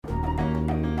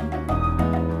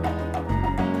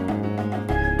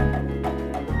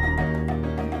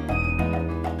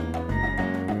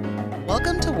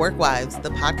Welcome to Work Wives,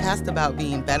 the podcast about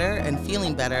being better and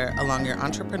feeling better along your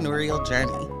entrepreneurial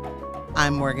journey.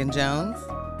 I'm Morgan Jones.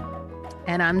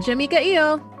 And I'm Jamaica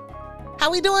Eo. How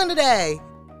we doing today?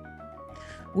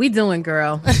 We doing,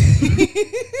 girl.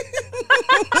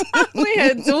 We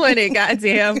are doing it,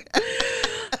 goddamn.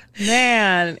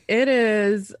 Man, it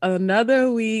is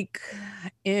another week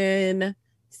in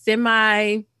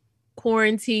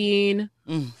semi-quarantine,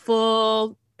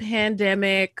 full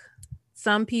pandemic.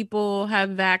 Some people have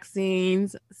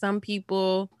vaccines. Some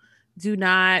people do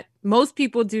not. Most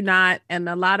people do not. And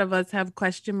a lot of us have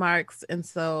question marks. And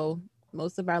so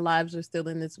most of our lives are still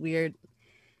in this weird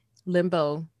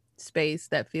limbo space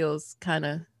that feels kind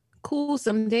of cool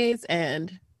some days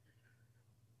and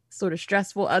sort of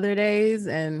stressful other days.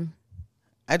 And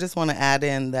I just want to add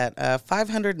in that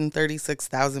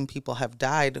 536,000 people have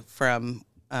died from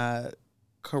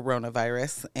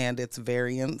coronavirus and its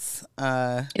variants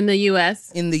in the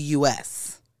U.S.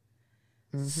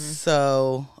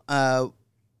 So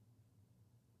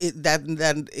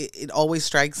it always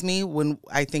strikes me when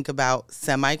I think about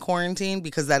semi-quarantine,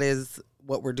 because that is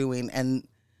what we're doing, and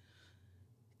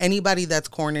anybody that's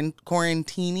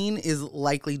quarantining is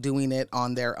likely doing it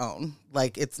on their own.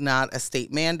 Like, it's not a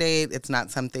state mandate. It's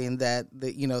not something that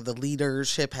the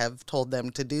leadership have told them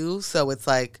to do. So it's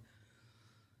like,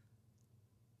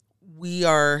 we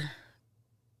are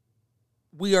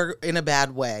in a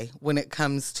bad way when it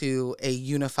comes to a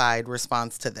unified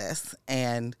response to this.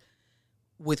 And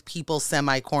with people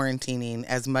semi-quarantining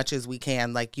as much as we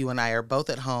can, like you and I are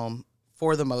both at home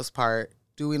for the most part,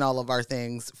 doing all of our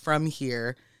things from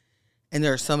here. And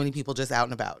there are so many people just out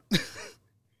and about.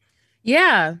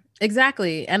 Yeah,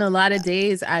 exactly. And a lot of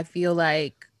days I feel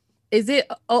like,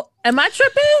 am I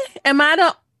tripping? Am I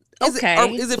the...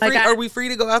 Okay. Is it free? Are we free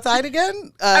to go outside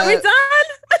again? Are we done?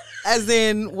 As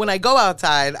in, when I go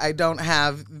outside, I don't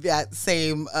have that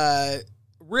same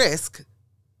risk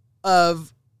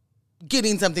of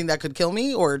getting something that could kill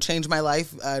me or change my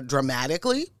life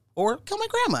dramatically or kill my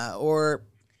grandma or...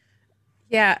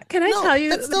 Yeah. Can I tell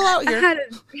you? It's still out here. I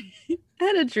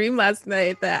had a dream last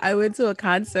night that I went to a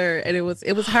concert and it was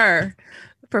her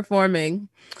performing.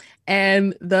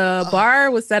 And the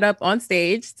bar was set up on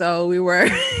stage. So we were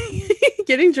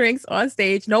getting drinks on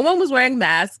stage. No one was wearing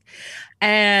masks.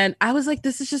 And I was like,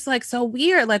 this is just like so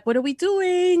weird. Like, what are we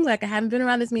doing? Like, I haven't been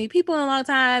around this many people in a long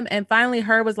time. And finally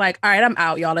her was like, all right, I'm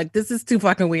out, y'all. Like, this is too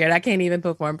fucking weird. I can't even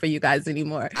perform for you guys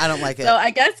anymore. I don't like it. So I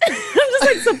guess I'm just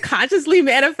like subconsciously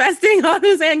manifesting all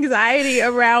this anxiety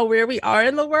around where we are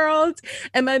in the world.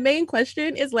 And my main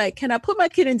question is like, can I put my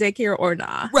kid in daycare or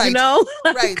not? Right. You know?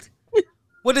 Right.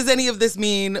 What does any of this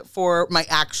mean for my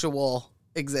actual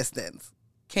existence?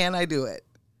 Can I do it?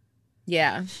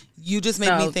 Yeah. You just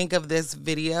made me think of this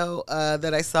video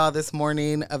that I saw this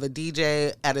morning of a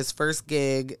DJ at his first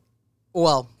gig.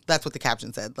 Well, that's what the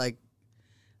caption said. Like,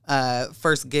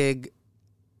 first gig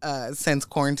since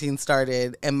quarantine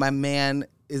started. And my man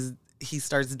he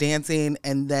starts dancing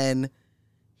and then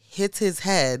hits his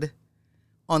head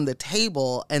on the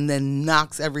table and then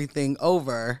knocks everything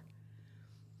over.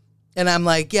 And I'm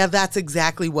like, yeah, that's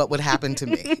exactly what would happen to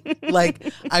me.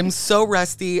 Like, I'm so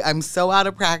rusty. I'm so out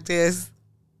of practice.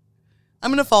 I'm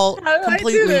going to fall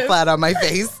completely flat on my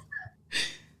face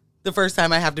the first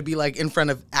time I have to be like in front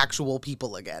of actual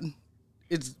people again.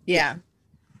 It's going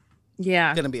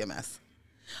to be a mess.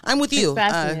 I'm with you.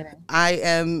 I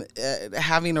am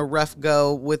having a rough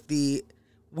go with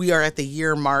we are at the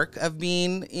year mark of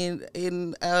being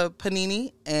in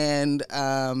Panini, and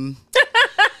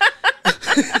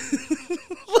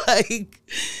like,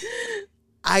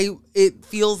 it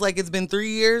feels like it's been 3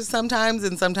 years sometimes,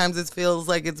 and sometimes it feels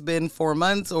like it's been 4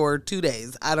 months or 2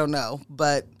 days. I don't know,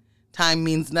 but time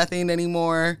means nothing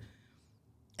anymore.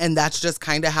 And that's just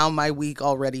kind of how my week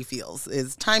already feels,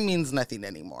 is time means nothing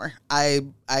anymore. I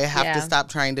have to stop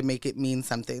trying to make it mean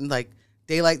something. Like,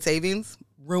 daylight savings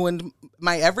ruined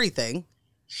my everything.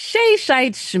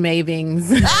 Shite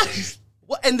schmavings.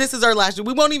 Well, and this is our last year.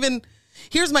 We won't even...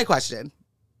 Here's my question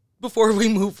before we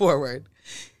move forward.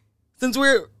 Since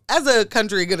we're, as a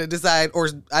country, going to decide, or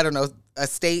I don't know, a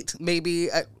state maybe,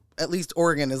 at least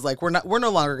Oregon is like, we're no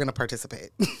longer going to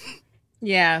participate.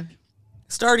 Yeah.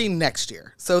 Starting next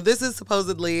year. So this is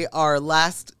supposedly our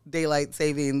last daylight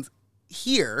savings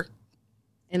here.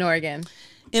 In Oregon.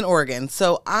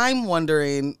 So I'm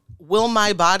wondering, will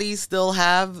my body still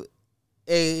have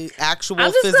a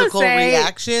actual physical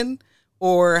reaction?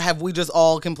 Or have we just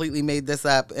all completely made this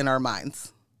up in our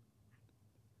minds?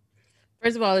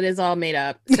 First of all, it is all made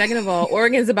up. Second of all,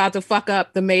 Oregon's about to fuck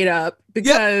up the made up,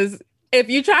 because if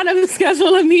you're trying to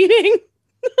schedule a meeting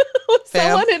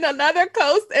someone in another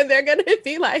coast, and they're gonna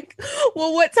be like,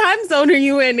 well, what time zone are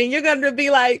you in? And you're gonna be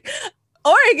like,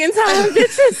 Oregon time,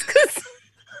 bitches, because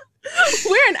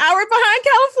we're an hour behind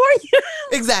California.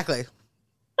 Exactly.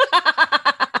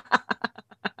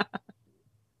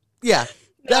 Yeah,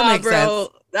 that makes sense.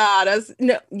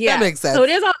 That makes sense. So it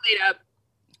is all made up.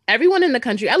 Everyone in the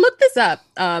country, I looked this up.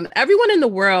 Everyone in the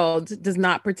world does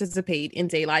not participate in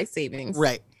daylight savings.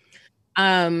 Right.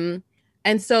 And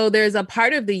so there's a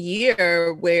part of the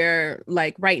year where,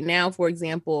 like right now, for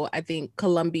example, I think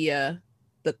Colombia,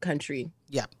 the country,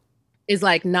 is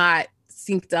like not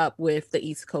synced up with the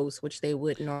East Coast, which they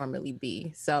would normally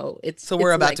be. So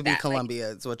we're about like to be Colombia,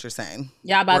 is what you're saying.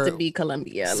 Yeah, about to be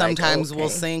Colombia. Sometimes we'll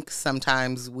sync,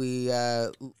 sometimes we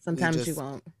sometimes you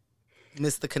won't.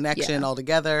 Miss the connection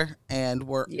altogether, and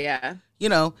we're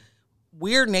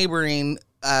we're neighboring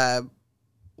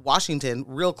Washington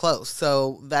real close,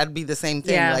 so that'd be the same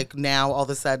thing. Like now all of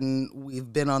a sudden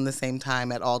we've been on the same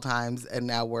time at all times, and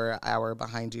now we're an hour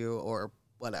behind you or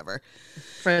whatever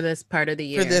for this part of the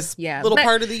year, little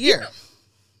part of the year.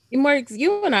 Mark,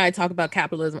 you and I talk about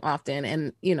capitalism often,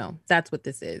 and that's what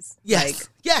this is. Yes.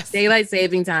 Daylight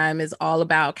saving time is all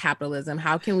about capitalism.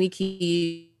 How can we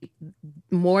keep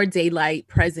more daylight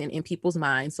present in people's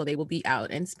minds so they will be out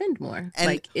and spend more?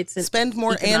 And spend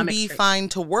more and be fine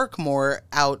to work more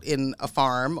out in a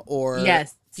farm or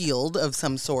field of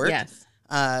some sort. Yes.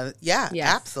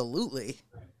 Absolutely.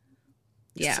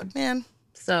 Yeah. Man.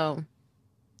 So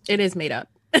it is made up.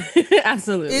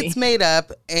 Absolutely. It's made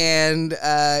up, and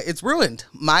it's ruined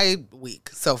my week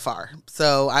so far.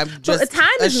 So I'm just time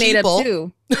is made up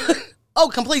too. Oh,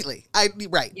 completely.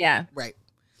 Right. Yeah. Right.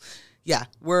 Yeah.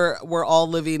 We're all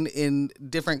living in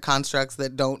different constructs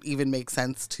that don't even make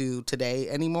sense to today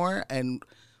anymore. And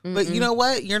but you know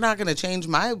what? You're not going to change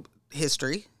my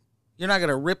history. You're not going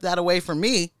to rip that away from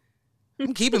me.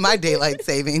 I'm keeping my daylight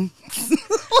saving.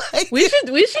 We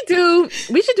should do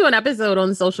an episode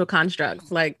on social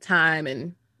constructs like time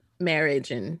and marriage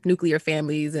and nuclear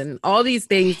families and all these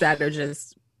things that are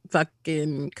just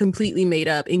fucking completely made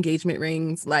up. Engagement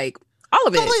rings, like all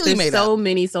of it. Completely made so up.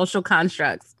 Many social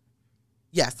constructs.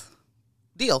 Yes.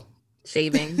 Deal.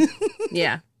 Shaving.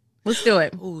 Yeah. Let's do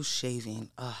it. Ooh,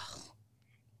 shaving. Ugh.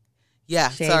 Yeah,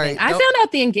 Shaving. sorry. I found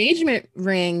out the engagement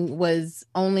ring was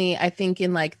only, I think,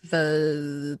 in like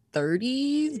the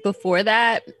 30s. Before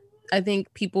that, I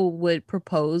think people would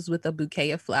propose with a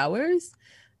bouquet of flowers,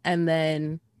 and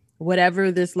then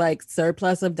whatever this like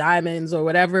surplus of diamonds or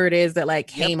whatever it is that like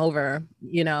came over,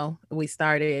 we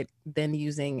started then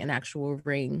using an actual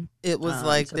ring. It was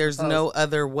like there's no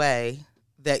other way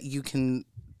that you can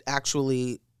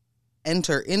actually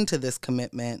enter into this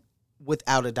commitment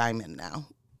without a diamond now.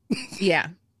 Yeah.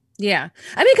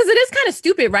 I mean, because it is kind of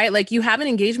stupid, right? Like you have an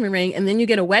engagement ring and then you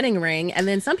get a wedding ring, and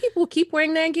then some people keep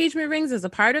wearing their engagement rings as a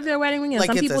part of their wedding ring, and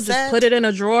some people just put it in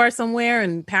a drawer somewhere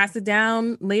and pass it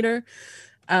down later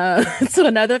to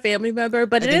another family member.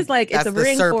 But it is like it's a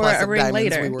ring for a ring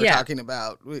later. We were talking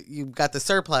about. You've got the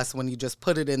surplus when you just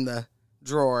put it in the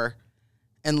drawer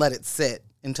and let it sit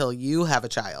until you have a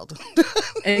child.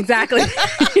 Exactly.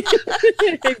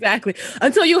 Exactly.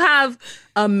 Until you have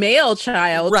a male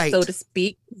child, so to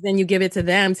speak, then you give it to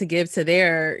them to give to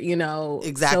their,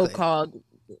 so-called,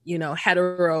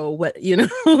 hetero,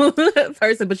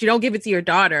 person, but you don't give it to your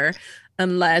daughter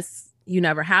unless you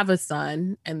never have a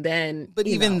son. And then, but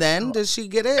even then, does she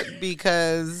get it?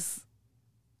 Because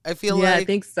I feel like... I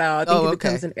think so. I think it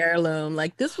becomes an heirloom.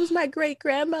 Like, this was my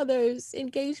great-grandmother's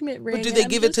engagement ring. But do they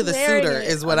give it to the suitor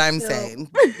is what I'm saying.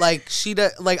 Like, she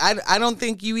does... Like, I don't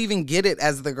think you even get it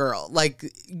as the girl.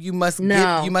 Like, you must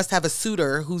have a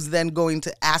suitor who's then going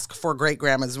to ask for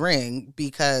great-grandma's ring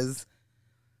because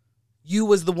you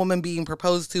was the woman being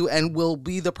proposed to and will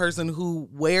be the person who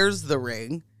wears the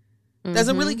ring.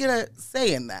 Doesn't really get a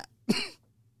say in that.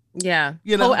 Yeah,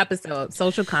 whole episode,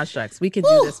 social constructs. We could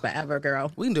do this forever,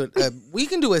 girl. We can do it. We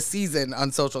can do a season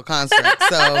on social constructs.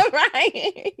 So,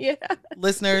 right? Yeah.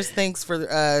 Listeners, thanks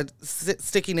for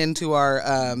sticking into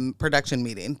our production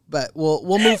meeting. But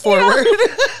we'll move forward.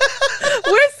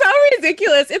 We're so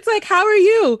ridiculous. It's like, how are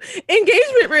you?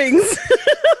 Engagement rings.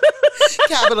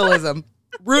 Capitalism,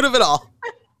 root of it all.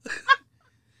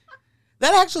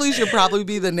 That actually should probably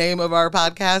be the name of our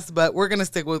podcast, but we're going to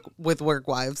stick with Work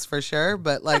Wives for sure.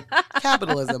 But like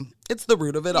capitalism, it's the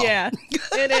root of it all. Yeah,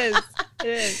 it is. It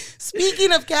is.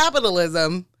 Speaking of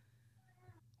capitalism,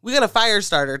 we got a fire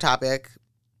starter topic.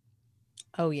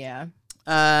 Oh, yeah.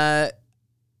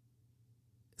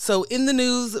 So in the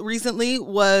news recently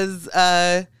was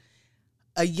a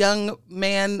young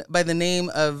man by the name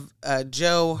of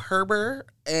Joe Herber,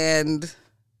 and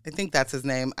I think that's his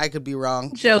name. I could be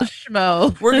wrong. Joe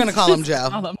Schmo. We're going to call him Joe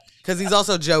Call him. because he's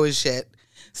also Joe as shit.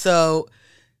 So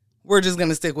we're just going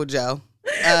to stick with Joe.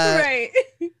 Right.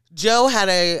 Joe had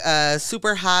a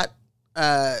super hot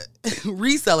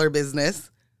reseller business,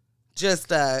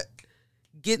 just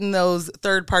getting those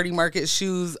third-party market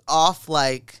shoes off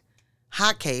like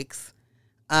hotcakes.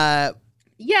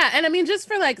 Yeah, and I mean, just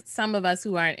for like some of us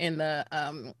who aren't in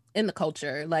the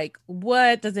culture, like,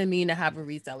 what does it mean to have a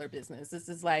reseller business? This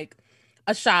is like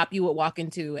a shop you would walk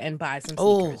into and buy some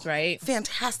sneakers, right?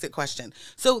 Fantastic question.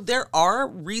 So there are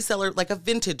reseller, like a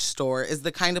vintage store is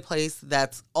the kind of place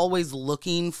that's always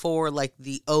looking for like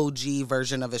the OG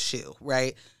version of a shoe,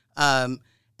 right? And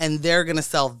they're gonna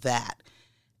sell that.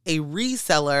 A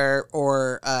reseller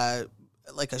or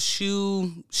like a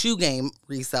shoe game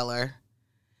reseller,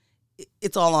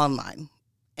 it's all online.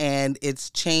 And it's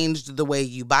changed the way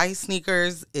you buy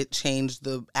sneakers. It changed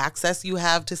the access you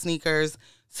have to sneakers.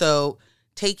 So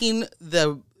taking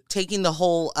the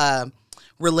whole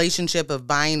relationship of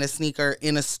buying a sneaker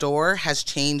in a store has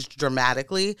changed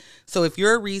dramatically. So if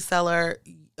you're a reseller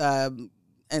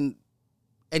and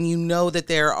you know that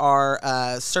there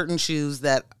are certain shoes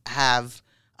that have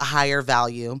a higher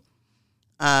value,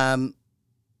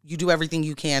 you do everything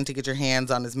you can to get your hands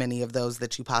on as many of those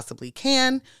that you possibly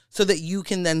can so that you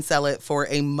can then sell it for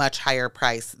a much higher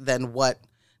price than what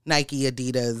Nike,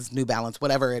 Adidas, New Balance,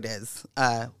 whatever it is,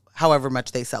 however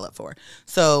much they sell it for.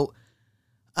 So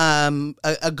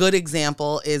a good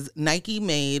example is Nike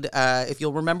made, if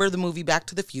you'll remember the movie Back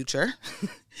to the Future,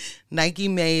 Nike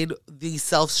made the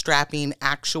self-strapping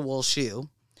actual shoe.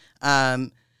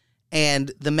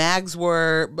 And the mags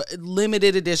were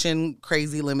limited edition,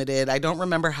 crazy limited. I don't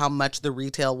remember how much the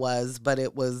retail was, but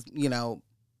it was,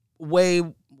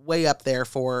 way up there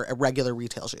for a regular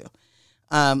retail shoe.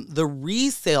 The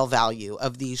resale value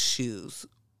of these shoes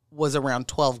was around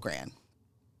 $12,000.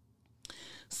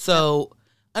 So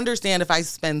understand if I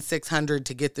spend $600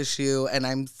 to get the shoe and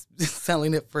I'm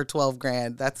selling it for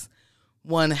 $12,000, that's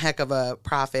one heck of a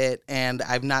profit. And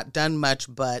I've not done much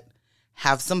but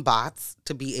have some bots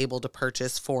to be able to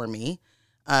purchase for me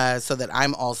so that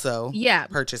I'm also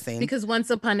purchasing. Because once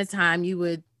upon a time you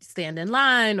would stand in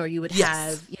line or you would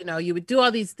have, you would do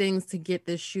all these things to get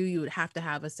this shoe. You would have to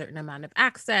have a certain amount of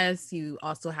access. You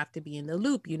also have to be in the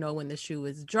loop, when the shoe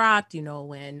is dropped,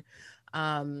 when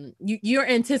you're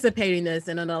anticipating this,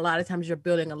 and then a lot of times you're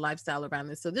building a lifestyle around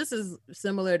this. So this is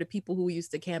similar to people who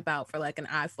used to camp out for like an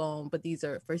iPhone, but these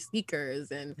are for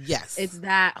sneakers, and it's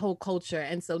that whole culture.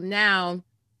 And so now,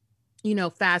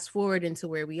 fast forward into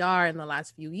where we are in the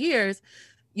last few years,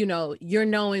 you're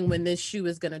knowing when this shoe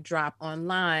is going to drop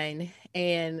online,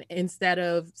 and instead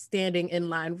of standing in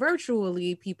line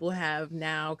virtually, people have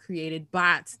now created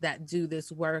bots that do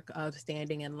this work of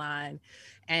standing in line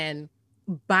and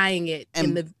buying it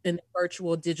in the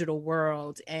virtual digital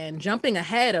world and jumping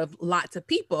ahead of lots of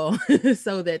people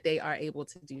so that they are able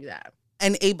to do that.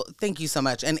 And thank you so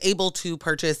much. And able to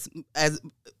purchase a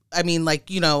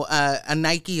Nike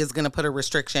is going to put a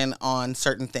restriction on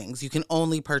certain things. You can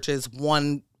only purchase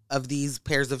one of these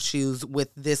pairs of shoes with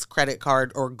this credit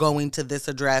card or going to this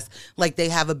address. Like they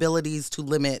have abilities to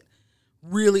limit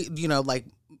really, like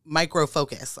micro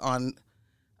focus on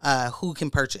who can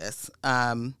purchase.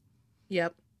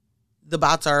 Yep. The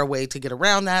bots are a way to get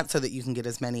around that so that you can get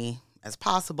as many as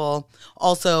possible.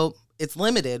 Also, it's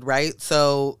limited, right?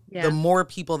 So the more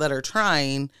people that are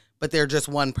trying, but they're just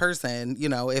one person,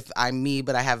 if I'm me,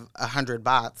 but I have 100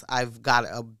 bots, I've got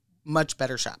a much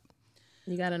better shot.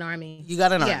 You got an army.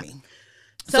 Army.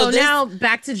 So now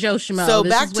back to Joe Schmo. So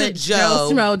this back is to what Joe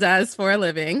Schmo does for a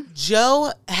living.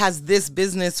 Joe has this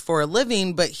business for a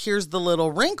living, but here's the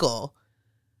little wrinkle.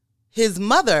 His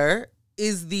mother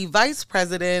is the vice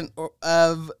president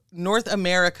of North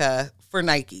America for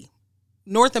Nike.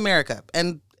 North America.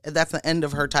 And that's the end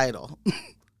of her title.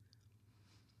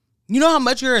 You know how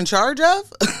much you're in charge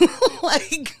of?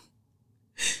 Like,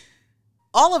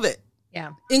 all of it.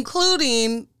 Yeah.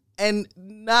 Including, and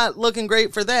not looking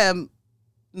great for them,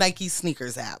 Nike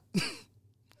sneakers app.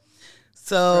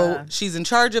 So she's in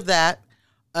charge of that.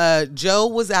 Joe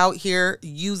was out here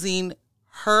using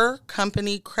her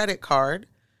company credit card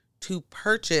to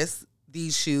purchase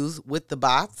these shoes with the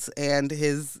bots and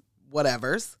his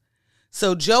whatevers.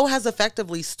 So Joe has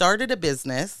effectively started a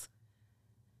business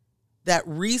that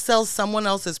resells someone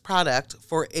else's product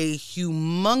for a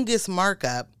humongous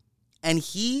markup, and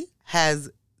he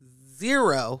has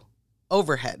zero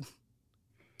overhead.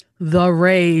 The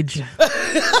rage.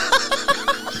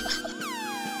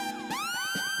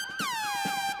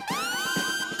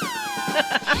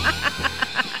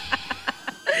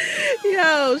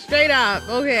 Yo, straight up.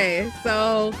 Okay.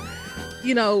 So,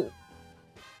 you know,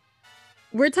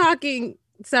 we're talking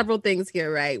several things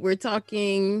here, right? We're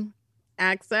talking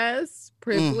access,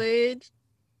 privilege.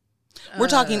 We're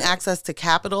talking access to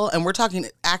capital, and we're talking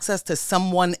access to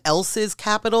someone else's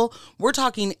capital. We're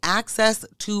talking access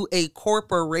to a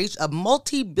corporation, a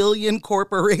multi-billion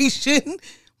corporation,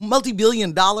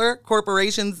 multi-billion dollar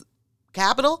corporation's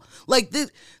capital. Like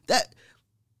that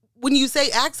when you say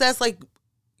access, like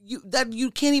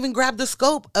you can't even grab the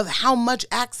scope of how much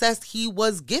access he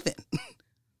was given.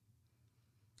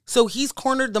 So he's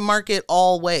cornered the market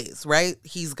all ways, right?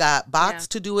 He's got bots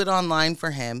to do it online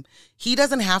for him. He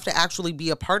doesn't have to actually be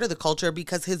a part of the culture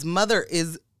because his mother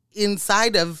is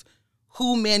inside of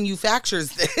who manufactures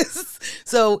this.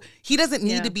 So he doesn't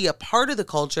need to be a part of the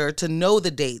culture to know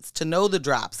the dates, to know the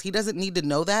drops. He doesn't need to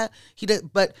know that.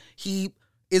 But he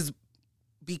is,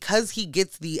 because he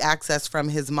gets the access from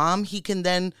his mom, he can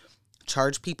then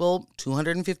charge people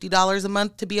 $250 a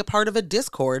month to be a part of a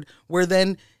Discord where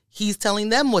then he's telling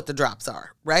them what the drops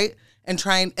are, right? And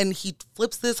he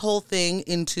flips this whole thing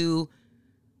into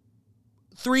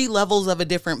 3 levels of a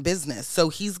different business. So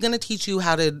he's going to teach you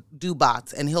how to do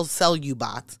bots, and he'll sell you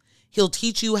bots. He'll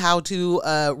teach you how to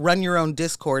run your own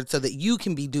Discord so that you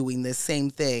can be doing this same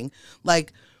thing.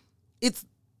 Like, it's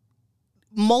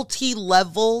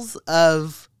multi-levels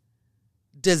of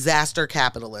disaster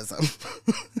capitalism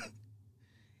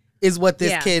is what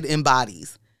this kid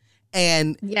embodies.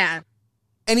 And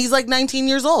he's like 19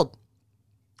 years old.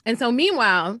 And so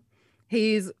meanwhile,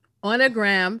 he's on a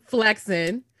gram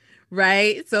flexing,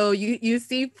 right? So you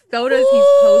see photos he's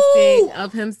posting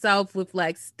of himself with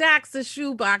like stacks of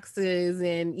shoe boxes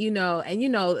and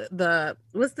the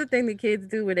what's the thing the kids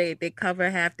do where they cover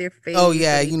half their face? Oh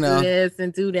yeah, do this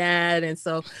and do that. And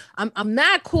so I'm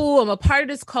not cool. I'm a part of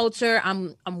this culture.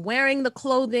 I'm wearing the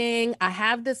clothing. I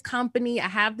have this company. I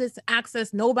have this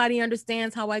access. Nobody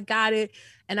understands how I got it.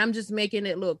 And I'm just making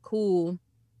it look cool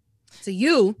to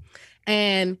you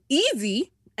and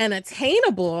easy and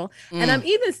attainable. And I'm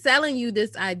even selling you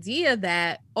this idea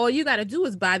that all you got to do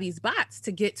is buy these bots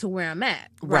to get to where I'm at,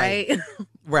 right?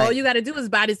 Right. All you got to do is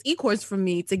buy this e-course from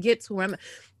me to get to where I'm at.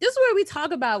 This is where we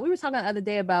were talking the other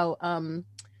day about,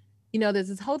 there's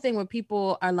this whole thing where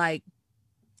people are like,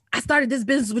 I started this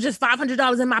business with just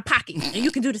 $500 in my pocket and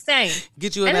you can do the same.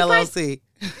 Get you an LLC.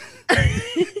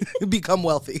 Become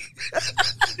wealthy.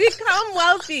 Become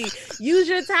wealthy. Use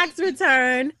your tax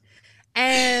return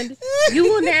and you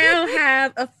will now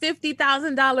have a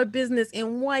 $50,000 business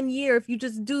in 1 year if you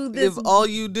just do this. If all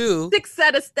you do 6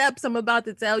 set of steps I'm about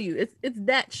to tell you. It's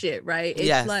that shit, right?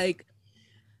 It's like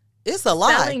it's a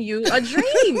lie. Telling you a dream.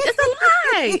 It's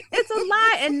a lie. It's a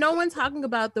lie. And no one's talking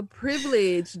about the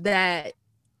privilege that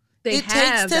it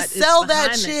takes to sell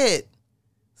that shit.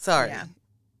 Sorry. Yeah.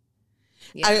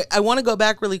 Yeah. I want to go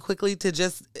back really quickly to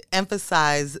just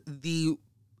emphasize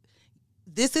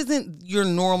this isn't your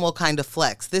normal kind of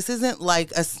flex. This isn't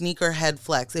like a sneakerhead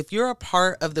flex. If you're a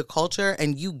part of the culture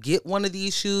and you get one of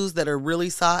these shoes that are really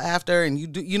sought after and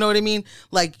you know what I mean?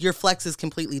 Like your flex is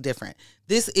completely different.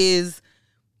 This is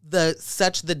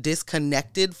the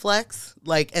disconnected flex.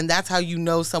 Like, and that's how you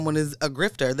know someone is a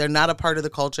grifter. They're not a part of the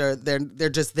culture. They're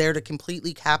just there to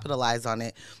completely capitalize on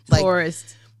it. Like,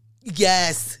 tourist.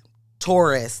 Yes.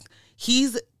 Tourist.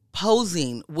 He's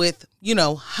posing with,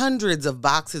 hundreds of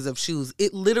boxes of shoes.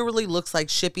 It literally looks like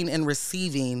shipping and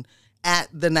receiving at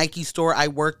the Nike store I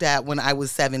worked at when I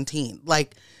was 17.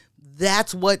 Like,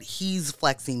 that's what he's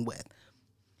flexing with.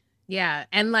 Yeah.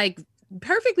 And like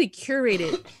perfectly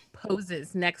curated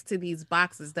poses next to these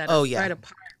boxes that are spread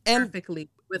apart perfectly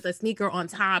with a sneaker on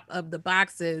top of the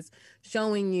boxes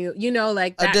showing you,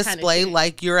 like that a display kind of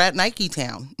like you're at Nike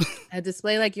Town. A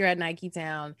display like you're at Nike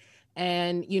Town.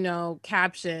 And,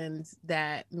 captions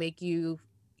that make you,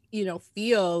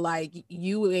 feel like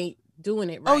you ain't doing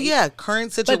it right. Oh, yeah.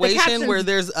 Current situation where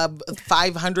there's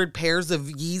 500 pairs of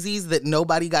Yeezys that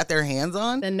nobody got their hands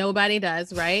on. That nobody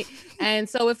does, right? And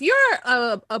so if you're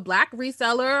a Black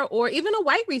reseller or even a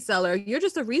white reseller, you're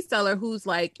just a reseller who's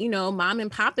like, mom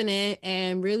and popping it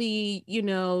and really,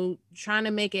 trying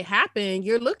to make it happen.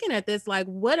 You're looking at this like,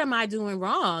 what am I doing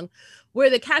wrong? Where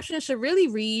the caption should really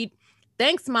read,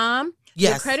 thanks, Mom.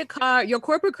 Yes. Your credit card, your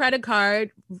corporate credit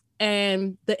card,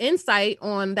 and the insight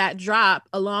on that drop,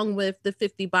 along with the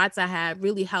 50 bots I had,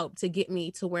 really helped to get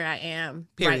me to where I am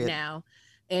right now.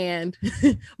 And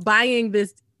buying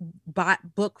this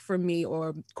bot book from me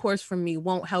or course from me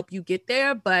won't help you get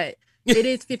there, but it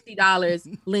is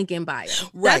 $50. Link in bio.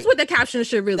 Right. That's what the caption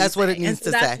should really That's say. what it needs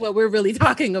to say. That's what we're really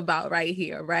talking about right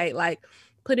here, right? Like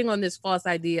putting on this false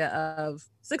idea of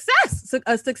success,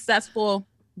 a successful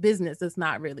business is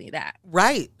not really that.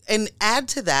 Right. And add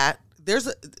to that, there's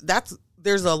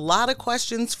a lot of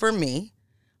questions for me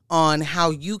on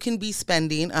how you can be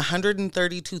spending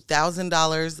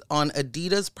 $132,000 on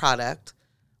Adidas product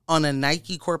on a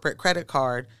Nike corporate credit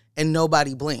card and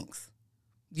nobody blinks.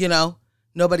 You know,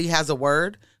 nobody has a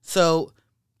word. So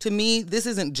to me, this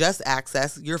isn't just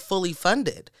access. You're fully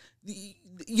funded.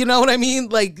 You know what I mean?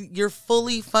 Like, you're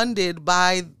fully funded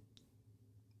by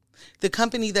the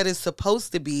company that is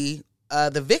supposed to be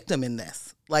the victim in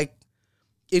this. Like,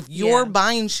 if you're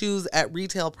buying shoes at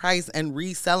retail price and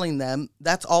reselling them,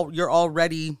 that's all you're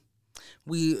already,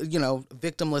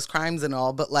 victimless crimes and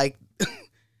all, but like,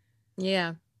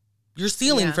 yeah, you're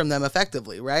stealing from them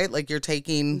effectively, right? Like, you're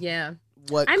taking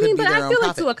what I could mean, be but their I own feel like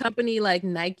profit. to a company like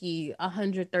Nike,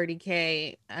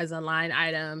 130K as a line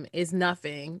item is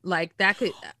nothing. Like, that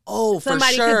could somebody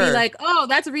for sure. could be like, oh,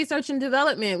 that's research and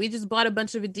development. We just bought a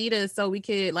bunch of Adidas so we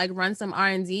could like run some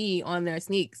R&D on their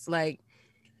sneaks. Like,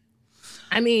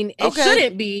 I mean, it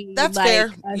shouldn't be. That's like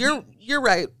fair. You're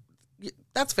right.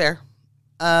 That's fair.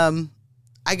 I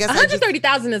guess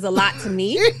 130,000 is a lot to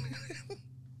me.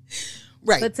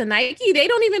 Right. But to Nike, they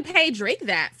don't even pay Drake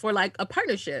that for like a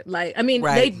partnership. Like, I mean,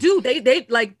 they do. They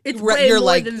like, it's way you're more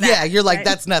like, than that. Yeah, you're like, right?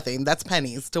 That's nothing. That's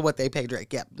pennies to what they pay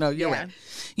Drake. Yeah. No, you're right.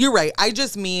 You're right. I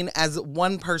just mean as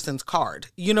one person's card.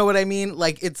 You know what I mean?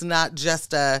 Like, it's not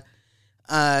just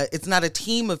it's not a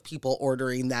team of people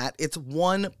ordering that. It's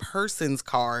one person's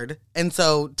card. And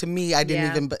so to me, I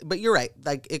didn't even, but you're right.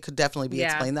 Like, it could definitely be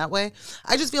explained that way.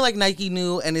 I just feel like Nike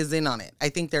knew and is in on it. I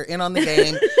think they're in on the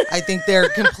game. I think they're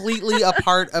completely a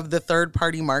part of the third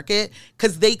party market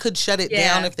because they could shut it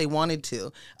down if they wanted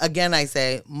to. Again, I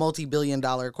say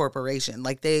multi-billion-dollar corporation.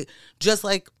 Like, they, just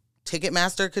like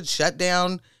Ticketmaster could shut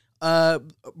down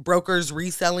brokers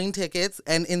reselling tickets,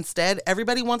 and instead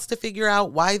everybody wants to figure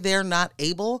out why they're not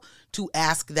able to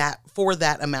ask that for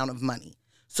that amount of money.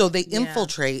 So they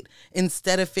infiltrate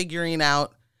instead of figuring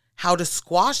out how to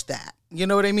squash that. You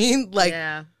know what I mean? Like,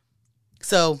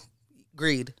 so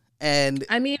greed. And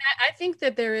I mean, I think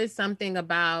that there is something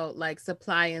about like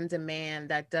supply and demand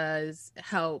that does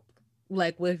help,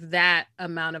 like with that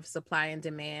amount of supply and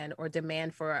demand, or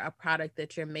demand for a product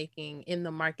that you're making in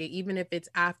the market, even if it's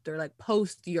after, like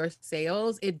post your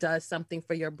sales, it does something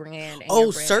for your brand. And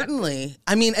your brand certainly equity.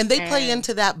 I mean, and they play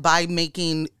into that by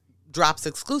making drops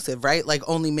exclusive, right? Like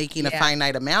only making a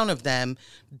finite amount of them.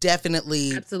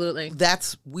 Definitely. Absolutely.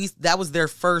 That was their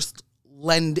first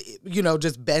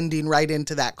just bending right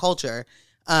into that culture.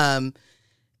 And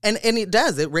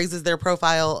it raises their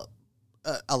profile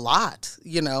a lot,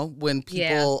 when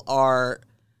people are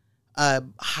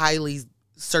highly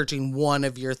searching one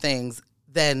of your things,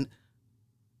 then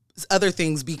other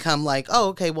things become like, oh,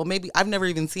 okay, well, maybe I've never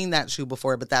even seen that shoe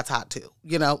before, but that's hot too.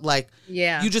 You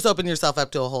just open yourself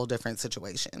up to a whole different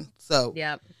situation. So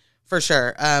for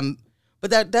sure. But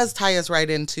that does tie us right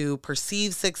into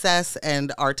perceived success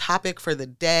and our topic for the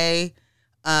day.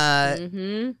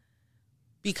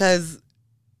 Because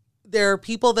there are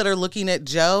people that are looking at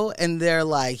Joe and they're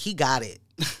like, he got it.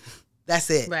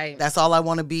 That's it. Right. That's all I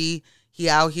want to be. He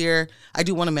out here. I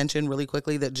do want to mention really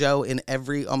quickly that Joe, in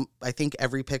every, I think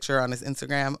every picture on his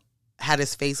Instagram, had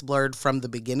his face blurred from the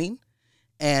beginning.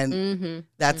 And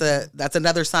that's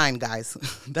another sign, guys.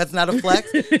 That's not a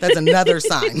flex. That's another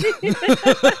sign.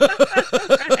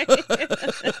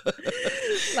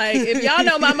 Like, if y'all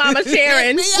know my mama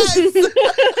Sharon,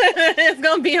 it's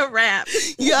going to be a wrap.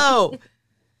 Yo.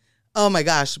 Oh my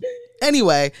gosh.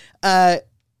 Anyway, so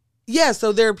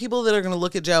there are people that are going to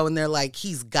look at Joe and they're like,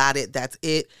 he's got it. That's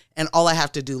it. And all I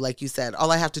have to do, like you said,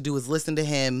 all I have to do is listen to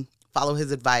him, follow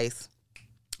his advice.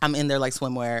 I'm in there like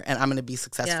swimwear and I'm going to be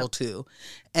successful too.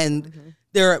 And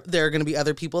there are going to be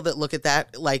other people that look at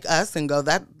that like us and go,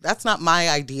 that's not my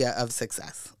idea of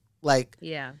success. Like,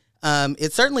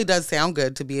 it certainly does sound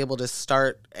good to be able to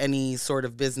start any sort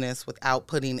of business without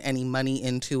putting any money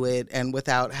into it and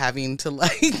without having to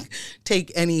like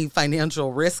take any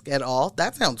financial risk at all.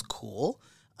 That sounds cool.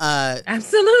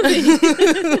 Absolutely.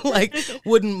 Like,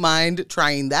 wouldn't mind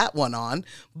trying that one on.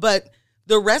 But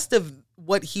the rest of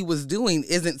what he was doing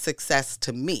isn't success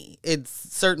to me. It's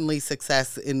certainly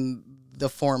success in the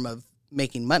form of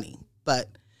making money. But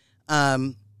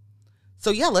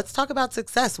so let's talk about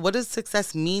success. What does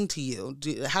success mean to you?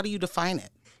 How do you define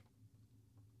it?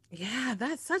 Yeah,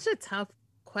 that's such a tough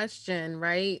question,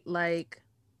 right? Like,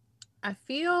 I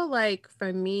feel like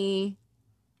for me,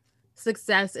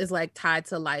 success is like tied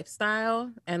to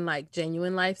lifestyle and like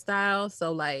genuine lifestyle.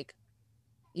 So like,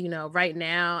 right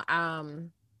now,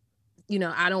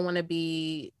 I don't want to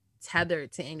be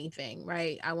tethered to anything,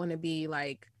 right? I want to be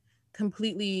like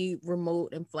completely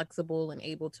remote and flexible and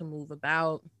able to move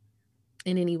about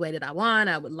in any way that I want.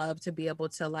 I would love to be able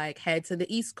to like head to the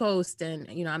East Coast, and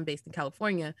I'm based in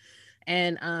California,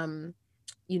 and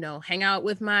hang out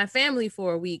with my family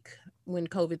for a week when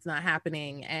COVID's not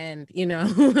happening, and be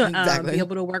Exactly.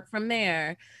 able to work from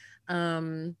there.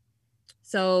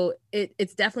 So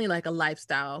it's definitely like a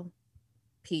lifestyle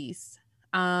piece.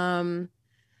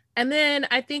 And then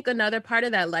I think another part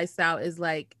of that lifestyle is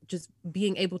like just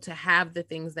being able to have the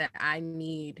things that I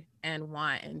need and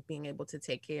want, and being able to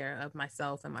take care of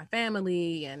myself and my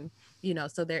family. And,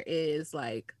 so there is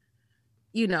like,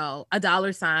 a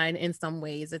dollar sign in some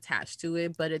ways attached to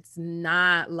it, but it's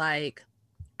not like,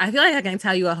 I feel like I can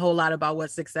tell you a whole lot about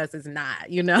what success is not,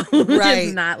 Right.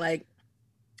 It's not like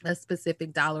a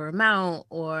specific dollar amount,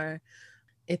 or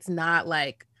it's not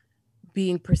like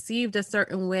being perceived a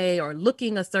certain way or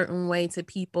looking a certain way to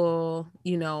people,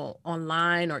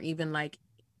 online, or even like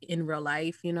in real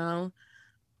life,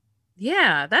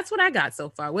 Yeah, that's what I got so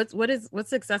far. What's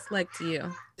success like to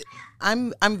you?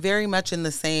 I'm very much in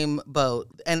the same boat,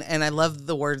 and I love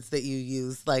the words that you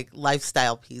use, like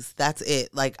lifestyle piece. That's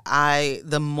it. Like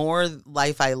the more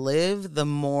life I live, the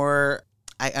more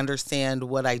I understand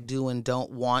what I do and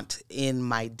don't want in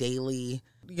my daily,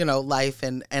 life,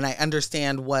 and I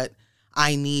understand what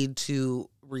I need to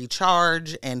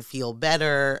recharge and feel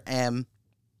better. And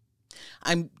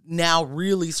I'm now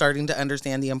really starting to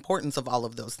understand the importance of all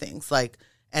of those things, like,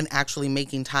 and actually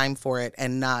making time for it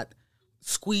and not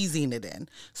squeezing it in.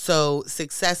 So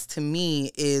success to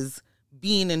me is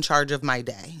being in charge of my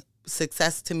day.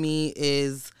 Success to me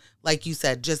is, like you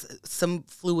said, just some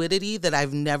fluidity that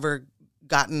I've never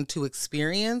gotten to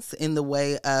experience, in the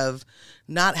way of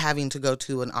not having to go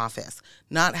to an office,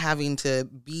 not having to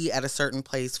be at a certain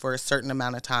place for a certain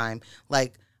amount of time.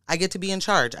 Like, I get to be in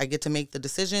charge. I get to make the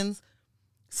decisions.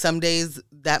 Some days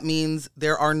that means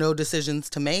there are no decisions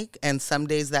to make. And some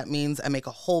days that means I make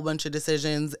a whole bunch of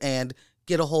decisions and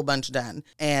get a whole bunch done.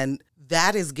 And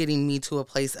that is getting me to a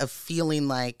place of feeling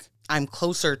like I'm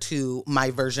closer to my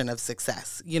version of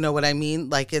success. You know what I mean?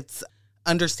 Like, it's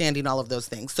understanding all of those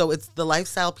things. So it's the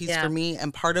lifestyle piece for me.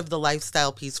 And part of the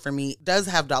lifestyle piece for me does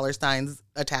have dollar signs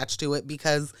attached to it,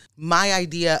 because my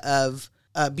idea of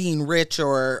being rich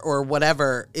or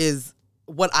whatever is,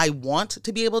 what I want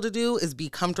to be able to do is be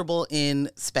comfortable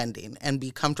in spending and be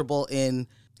comfortable in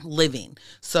living.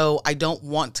 So I don't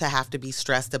want to have to be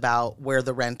stressed about where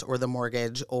the rent or the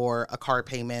mortgage or a car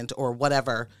payment or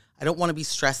whatever. I don't want to be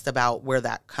stressed about where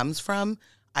that comes from.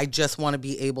 I just want to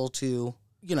be able to,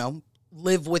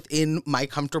 live within my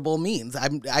comfortable means.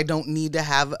 I don't need to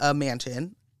have a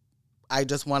mansion. I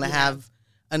just want to have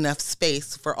enough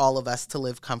space for all of us to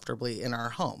live comfortably in our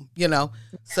home,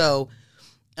 So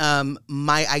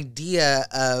my idea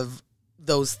of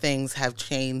those things have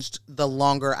changed the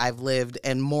longer I've lived,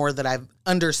 and more that I've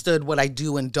understood what I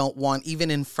do and don't want, even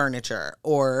in furniture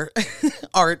or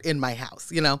art in my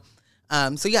house,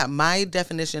 So yeah, my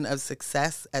definition of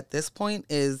success at this point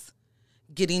is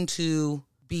getting to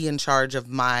be in charge of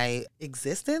my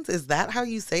existence. Is that how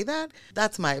you say that?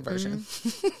 That's my version.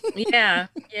 Yeah.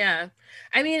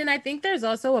 I mean, and I think there's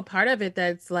also a part of it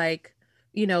that's like,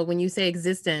 when you say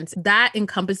existence, that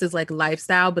encompasses like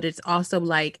lifestyle, but it's also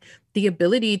like the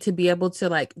ability to be able to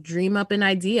like dream up an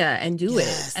idea and do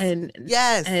it. And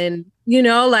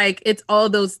like, it's all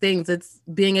those things. It's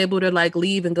being able to like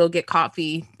leave and go get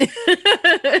coffee.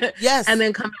 Yes. And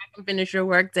then come back and finish your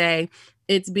work day.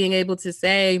 It's being able to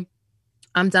say,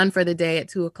 I'm done for the day at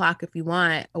 2:00 if you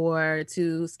want, or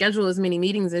to schedule as many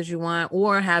meetings as you want,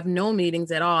 or have no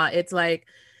meetings at all. It's like,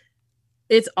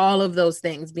 it's all of those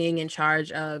things, being in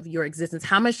charge of your existence,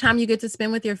 how much time you get to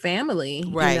spend with your family,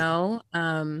 right.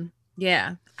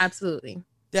 Yeah, absolutely.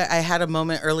 Yeah, I had a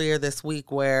moment earlier this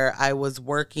week where I was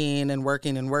working and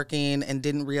working and working and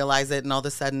didn't realize it. And all of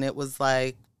a sudden it was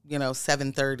like,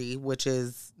 7:30, which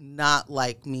is not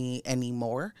like me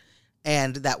anymore.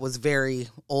 And that was very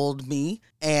old me.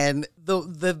 And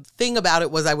the thing about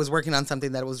it was, I was working on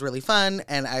something that was really fun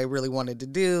and I really wanted to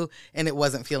do, and it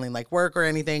wasn't feeling like work or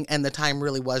anything. And the time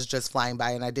really was just flying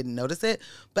by and I didn't notice it.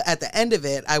 But at the end of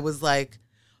it, I was like,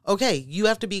 okay, you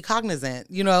have to be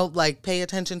cognizant, like pay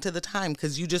attention to the time,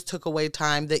 because you just took away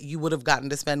time that you would have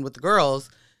gotten to spend with the girls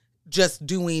just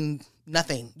doing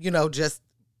nothing, just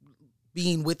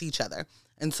being with each other.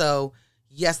 And so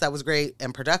yes, that was great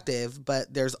and productive,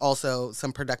 but there's also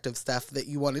some productive stuff that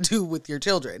you want to do with your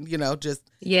children, just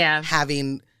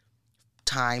having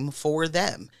time for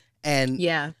them. And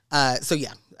so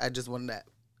yeah, I just wanted to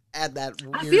add that.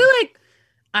 I feel like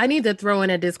I need to throw in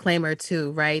a disclaimer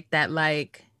too, right? That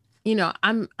like,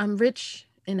 I'm rich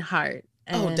in heart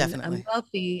and definitely. I'm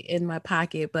wealthy in my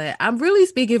pocket, but I'm really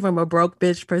speaking from a broke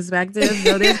bitch perspective.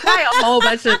 So there's probably a whole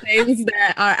bunch of things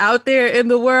that are out there in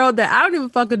the world that I don't even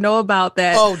fucking know about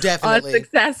that are Definitely.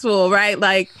 successful, right?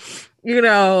 Like,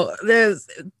 there's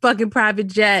fucking private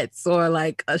jets or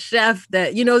like a chef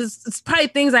that, it's probably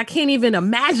things I can't even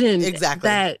imagine Exactly.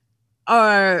 that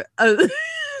are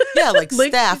yeah, like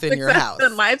staff in your house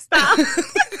and lifestyle.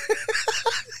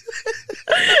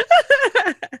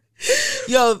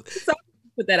 Yo, so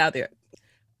put that out there.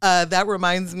 That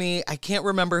reminds me, I can't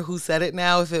remember who said it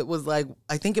now. If it was like,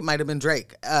 I think it might have been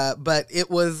Drake. But it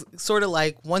was sort of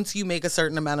like, once you make a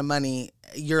certain amount of money,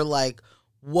 you're like,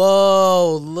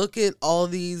 whoa, look at all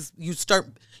these. You start,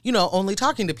 only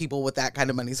talking to people with that kind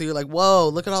of money. So you're like, whoa,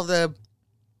 look at all the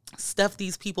stuff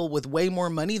these people with way more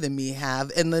money than me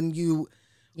have. And then you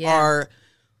are,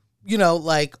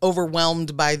 like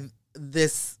overwhelmed by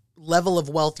this level of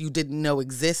wealth you didn't know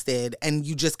existed, and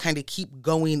you just kind of keep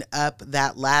going up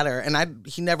that ladder. And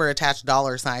he never attached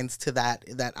dollar signs to that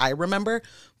I remember,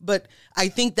 but I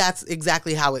think that's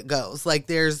exactly how it goes. Like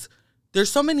there's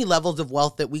so many levels of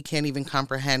wealth that we can't even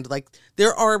comprehend. Like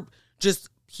there are just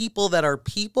people that are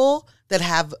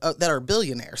that are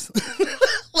billionaires.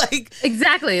 Like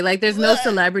exactly, like there's no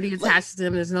celebrity attached to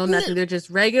them, there's no nothing. They're just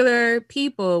regular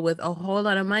people with a whole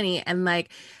lot of money. And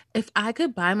like, if I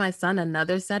could buy my son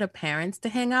another set of parents to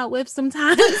hang out with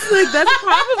sometimes, like that's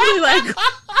probably like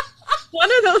one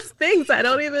of those things I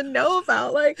don't even know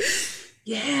about. Like,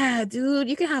 yeah, dude,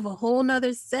 you can have a whole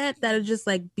nother set that'll just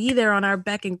like be there on our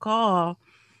beck and call.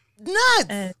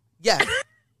 Nuts. Yeah.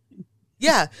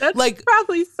 Yeah. That's like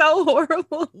probably so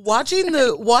horrible. Watching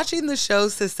the show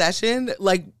Succession,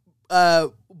 like,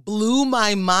 blew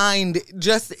my mind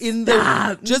just in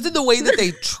the way that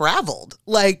they traveled.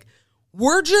 Like,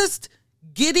 we're just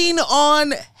getting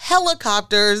on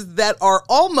helicopters that are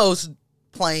almost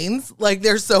planes. Like,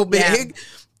 they're so big. Yeah.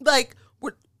 Like,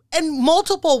 and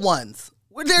multiple ones.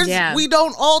 We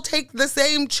don't all take the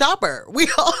same chopper. We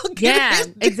all get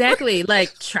exactly.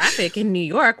 Like traffic in New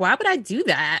York. Why would I do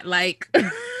that? Like,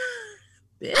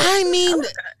 I mean,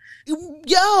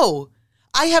 yo,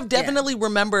 I have definitely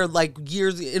remembered like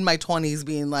years in my 20s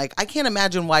being like, I can't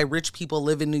imagine why rich people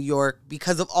live in New York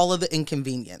because of all of the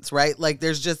inconvenience, right? Like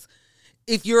there's just,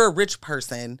 if you're a rich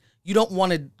person, you don't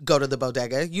want to go to the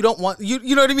bodega. You don't want,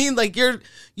 you know what I mean? Like you're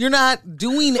not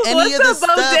doing any of the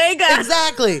stuff. Bodega?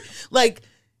 Exactly. Like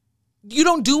you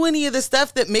don't do any of the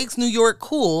stuff that makes New York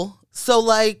cool. So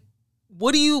like,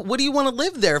 what do you want to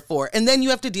live there for? And then you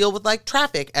have to deal with like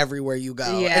traffic everywhere you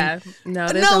go. Yeah, there's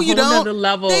a whole nother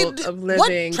level of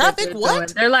living. What? Traffic?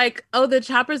 What? They're like, oh, the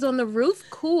chopper's on the roof.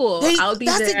 Cool. I'll be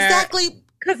there. That's exactly.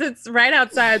 Because it's right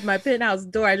outside my penthouse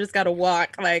door. I just got to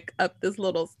walk like up this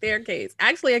little staircase.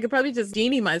 Actually, I could probably just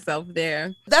genie myself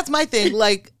there. That's my thing.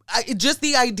 Like, just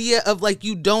the idea of like,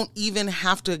 you don't even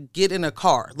have to get in a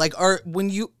car. Like,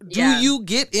 do you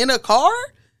get in a car?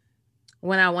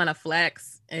 When I want to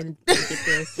flex and get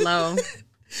there slow.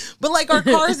 But like, are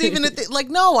cars even like,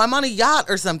 no, I'm on a yacht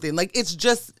or something. Like, it's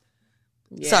just.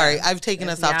 Yeah, sorry, I've taken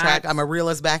us off track. I'm a reel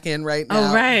us back in right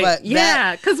now. Oh, right. But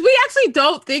because we actually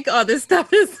don't think all this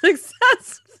stuff is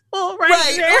successful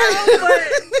right now.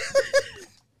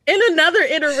 But in another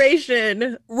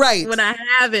iteration, right, when I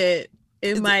have it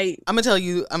might. I'm gonna tell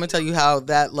you how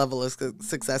that level of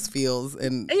success feels,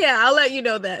 and I'll let you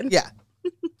know then. Yeah,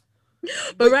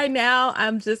 but right now,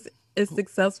 I'm just as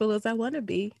successful as I want to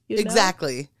be.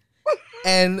 Exactly.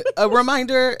 And a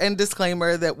reminder and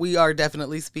disclaimer that we are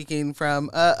definitely speaking from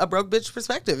a broke bitch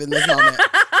perspective in this moment.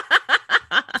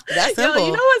 That's simple.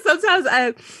 You know what? Sometimes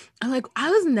I'm like, I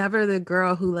was never the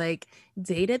girl who like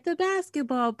dated the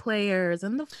basketball players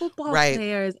and the football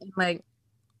players. And like,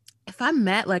 if I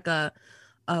met like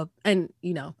and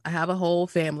I have a whole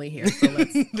family here, so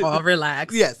let's all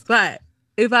relax. Yes. But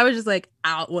if I was just like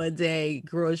out one day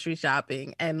grocery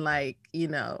shopping and like,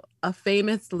 a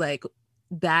famous like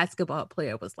basketball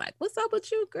player was like, "What's up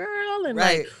with you, girl?" And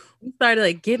like we started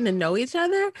like getting to know each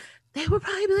other, they would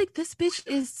probably be like, "This bitch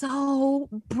is so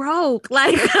broke."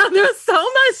 Like there's so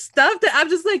much stuff that I'm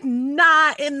just like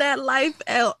not in that life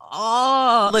at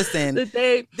all. Listen,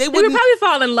 they would probably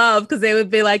fall in love because they would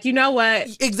be like, you know what?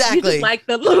 Exactly. You just like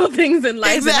the little things in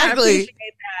life. Exactly. And I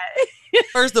appreciate that.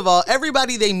 First of all,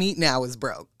 everybody they meet now is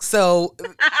broke. So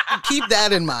keep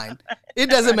that in mind. It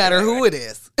doesn't matter who it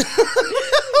is.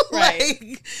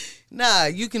 Like, nah,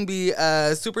 you can be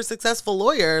a super successful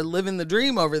lawyer living the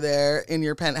dream over there in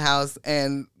your penthouse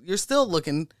and you're still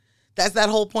looking. That's that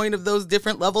whole point of those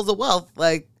different levels of wealth.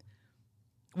 Like,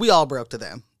 we all broke to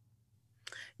them.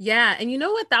 Yeah. And you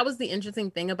know what? That was the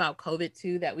interesting thing about COVID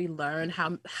too, that we learned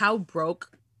how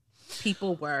broke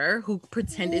people were who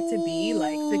pretended to be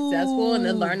like successful, and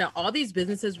then learned that all these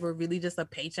businesses were really just a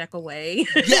paycheck away.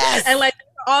 Yes. And like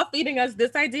all feeding us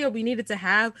this idea we needed to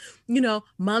have,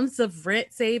 months of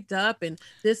rent saved up and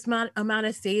this amount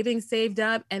of savings saved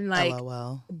up, and like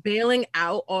LOL. bailing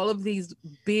out all of these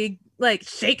big, like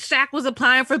Shake Shack was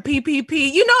applying for PPP.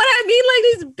 You know what I mean? Like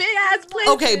these big ass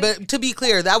places. Okay, but to be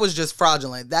clear, that was just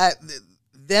fraudulent.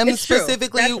 Them It's true.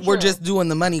 specifically That's were true. just doing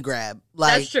the money grab.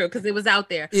 Like, that's true, because it was out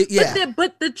there. Yeah.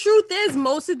 But the truth is,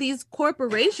 most of these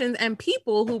corporations and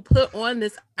people who put on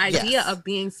this idea Yes. of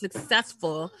being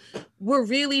successful were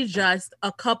really just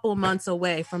a couple months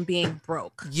away from being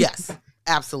broke. Yes,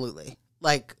 absolutely.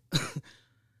 Like,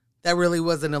 that really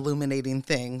was an illuminating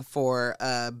thing for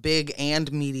big and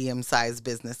medium-sized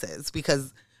businesses,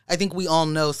 because I think we all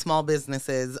know small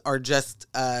businesses are just,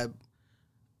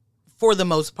 for the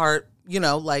most part,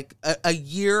 like a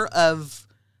year of,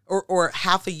 or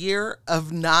half a year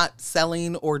of not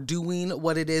selling or doing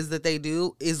what it is that they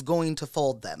do is going to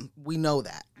fold them. We know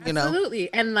that,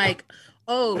 Absolutely. And like,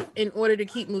 oh, in order to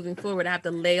keep moving forward, I have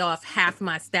to lay off half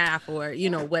my staff or,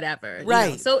 whatever.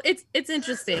 Right. So it's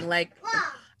interesting, like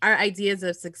our ideas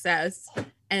of success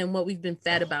and what we've been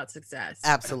fed about success.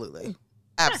 Absolutely.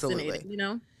 Absolutely.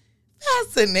 Fascinating,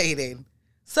 Fascinating.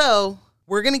 So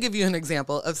we're going to give you an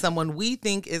example of someone we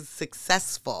think is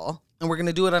successful, and we're going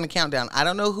to do it on a countdown. I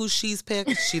don't know who she's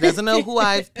picked. She doesn't know who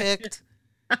I've picked.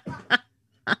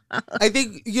 I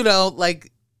think,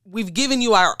 like, we've given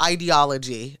you our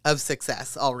ideology of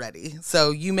success already.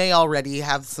 So you may already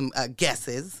have some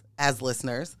guesses as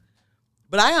listeners.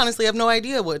 But I honestly have no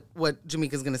idea what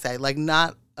Jamaica's going to say. Like,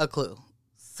 not a clue.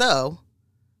 So,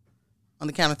 on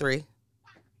the count of 3.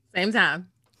 Same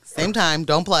time.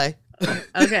 Don't play.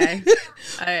 Okay.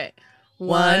 All right.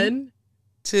 1,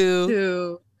 2,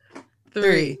 2,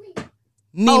 3.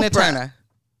 Nina Oprah. Turner.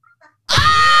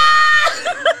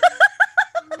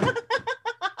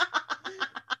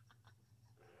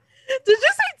 Did you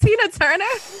say Tina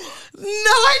Turner? No,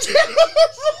 I didn't.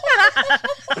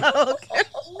 Okay.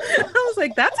 I was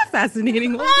like, that's a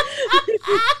fascinating one.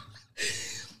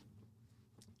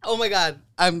 Oh my God,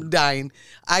 I'm dying.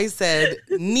 I said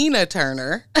Nina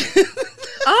Turner.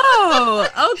 Oh,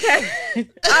 okay. All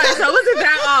right, so I wasn't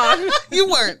that off.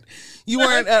 You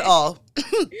weren't at all.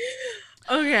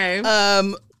 Okay.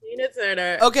 Tina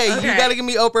Turner. Okay, you gotta give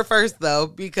me Oprah first though,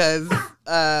 because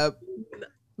so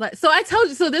I told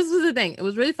you. So this was the thing. It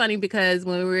was really funny because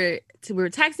when we were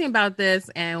texting about this,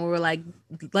 and we were like,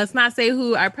 let's not say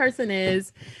who our person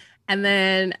is. And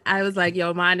then I was like,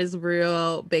 yo, mine is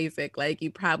real basic. Like, you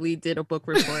probably did a book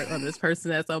report on this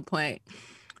person at some point.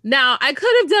 Now, I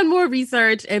could have done more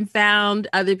research and found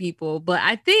other people, but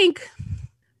I think,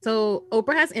 so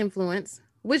Oprah has influence,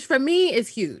 which for me is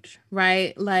huge,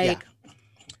 right? Like,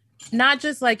 not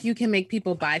just like you can make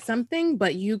people buy something,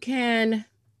 but you can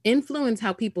influence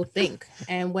how people think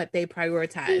and what they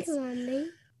prioritize.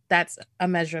 That's a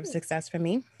measure of success for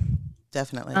me.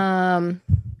 definitely.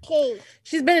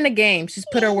 She's been in the game. She's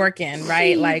put her work in,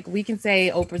 right? Like, we can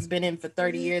say Oprah's been in for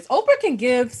 30 years. Oprah can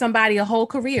give somebody a whole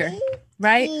career,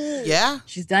 right? Yeah.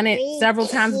 She's done it several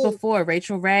times before.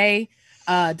 Rachel Ray,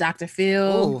 Dr.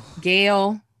 Phil, Ooh.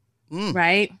 Gail,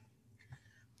 right?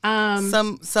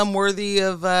 Some worthy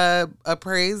of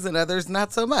praise and others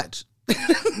not so much.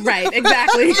 Right,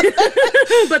 exactly.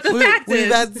 But the fact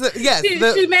is, yes,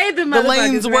 she made the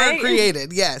lanes were right?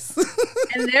 created. Yes.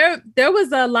 And there was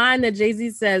a line that Jay-Z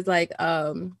says, like,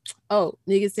 oh,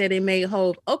 niggas said they made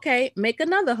Hove. Okay, make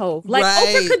another Hove. Like,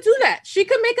 Right. Oprah could do that. She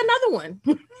could make another one.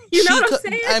 You know what I'm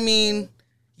saying? I mean,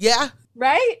 yeah.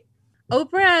 Right?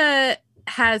 Oprah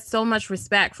has so much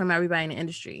respect from everybody in the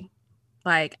industry.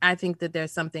 Like, I think that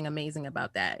there's something amazing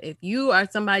about that. If you are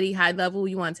somebody high level,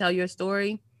 you want to tell your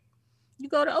story, you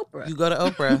go to Oprah. You go to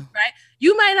Oprah. Right?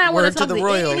 You might not want Word to talk to the to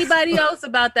royals. anybody else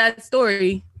about that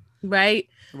story, right?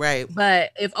 Right.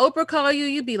 But if Oprah call you,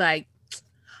 you'd be like,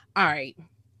 all right,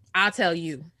 I'll tell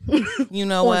you. You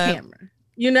know On what? camera.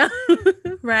 You know?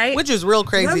 Right? Which is real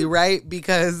crazy, right?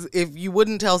 Because if you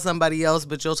wouldn't tell somebody else,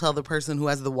 but you'll tell the person who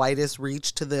has the widest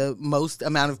reach to the most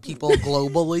amount of people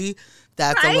globally,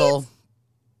 that's Right? a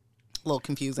little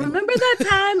confusing. Remember that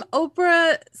time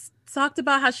Oprah talked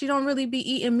about how she don't really be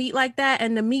eating meat like that,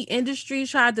 and the meat industry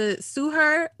tried to sue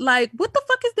her? Like, what the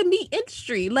fuck is the meat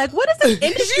industry? Like, what is the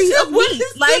industry said, of "What meat?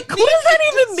 is the Like, what meat does that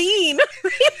even mean?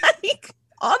 Like,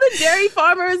 all the dairy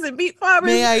farmers and meat farmers.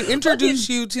 May I introduce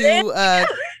you to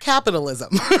capitalism?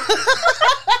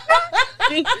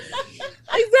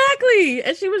 Exactly.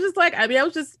 And she was just like, I mean, I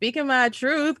was just speaking my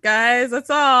truth, guys. That's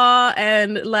all.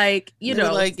 And like, you They were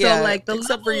know, like, so yeah, like the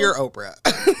except for level- your Oprah.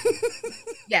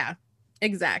 Yeah.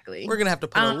 Exactly. We're going to have to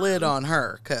put a lid on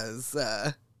her because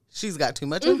she's got too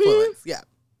much influence. Yeah.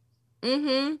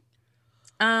 Mm-hmm.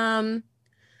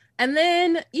 And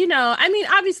then, I mean,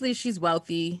 obviously she's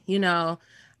wealthy,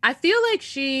 I feel like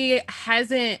she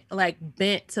hasn't like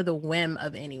bent to the whim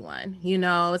of anyone.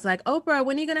 It's like, Oprah,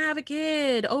 when are you gonna have a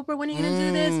kid? Oprah, when are you gonna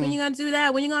do this? When are you gonna do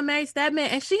that? When are you gonna marry Stedman?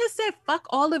 And she has said fuck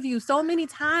all of you so many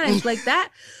times. Like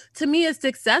that to me is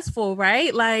successful,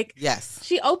 right? Like, yes,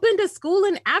 she opened a school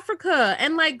in Africa,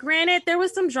 and like, granted, there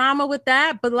was some drama with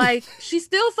that, but like, she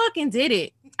still fucking did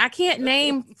it. I can't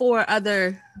name 4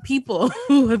 other people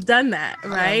who have done that,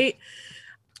 right?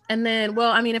 And then,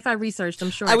 well, I mean, if I researched, I'm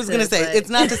sure I was going to say, it's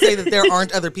not to say that there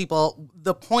aren't other people.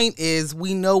 The point is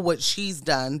we know what she's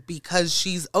done because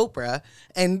she's Oprah,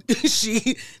 and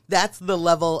that's the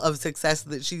level of success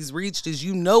that she's reached is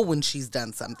when she's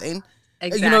done something.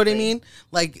 Exactly. You know what I mean?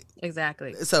 Like,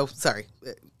 exactly. So sorry,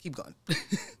 keep going.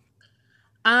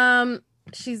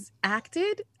 She's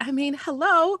acted. I mean,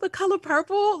 hello, The Color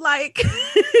Purple. Like,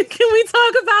 can we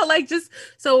talk about like just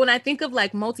so when I think of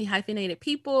like multi-hyphenated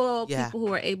people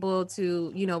who are able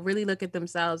to, really look at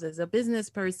themselves as a business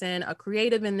person, a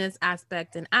creative in this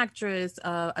aspect, an actress,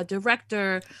 a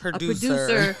director, a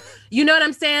producer. You know what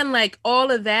I'm saying? Like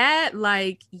all of that.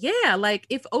 Like, yeah, like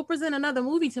if Oprah's in another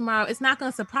movie tomorrow, it's not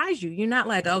going to surprise you. You're not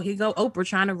like, oh, here go Oprah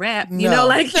trying to rap. Like you're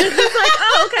just like,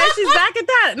 oh, okay, she's back at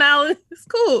that now. It's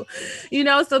cool.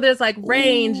 So there's like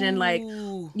range and like,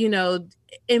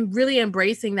 and really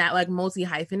embracing that like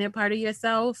multi-hyphenate part of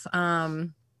yourself.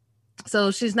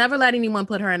 So she's never let anyone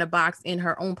put her in a box in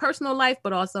her own personal life,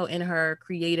 but also in her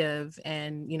creative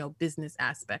and, business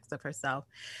aspects of herself.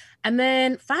 And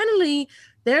then finally,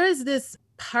 there is this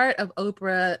part of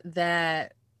Oprah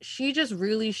that she just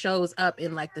really shows up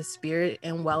in like the spirit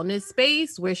and wellness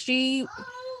space where she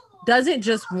doesn't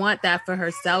just want that for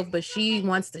herself, but she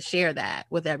wants to share that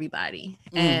with everybody.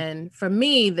 And for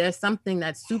me, there's something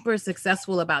that's super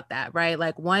successful about that, right?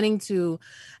 Like wanting to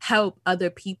help other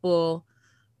people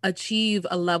achieve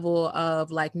a level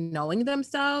of like knowing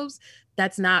themselves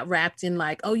that's not wrapped in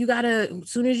like, oh, you gotta,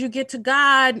 as soon as you get to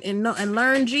God and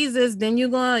learn Jesus, then you're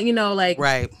gonna, like,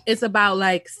 right. It's about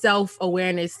like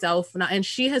self-awareness, and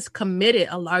she has committed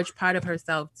a large part of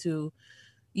herself to,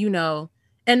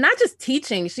 and not just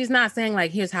teaching. She's not saying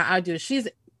like, here's how I do it. She's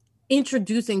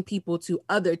introducing people to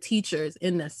other teachers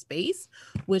in the space,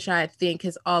 which I think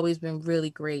has always been really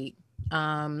great.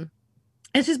 And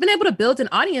she's been able to build an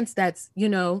audience that's,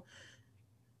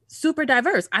 super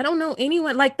diverse. I don't know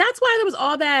anyone. Like, that's why there was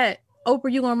all that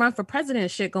Oprah, you gonna run for president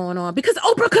shit going on, because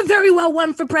Oprah could very well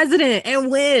run for president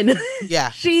and win.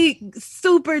 Yeah. She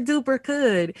super duper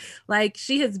could. Like,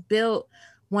 she has built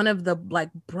one of the like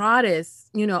broadest,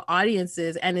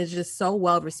 audiences, and is just so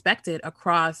well respected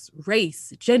across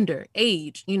race, gender,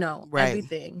 age, right.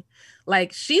 Everything.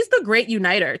 Like, she's the great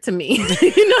uniter to me,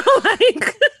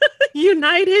 like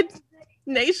United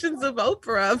Nations of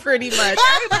Oprah, pretty much.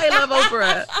 Everybody love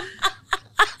Oprah.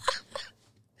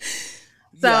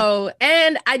 So,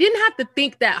 and I didn't have to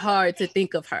think that hard to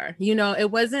think of her.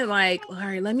 It wasn't like, all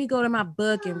right, let me go to my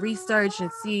book and research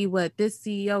and see what this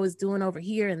CEO is doing over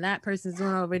here and that person's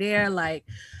doing over there. Like,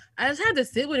 I just had to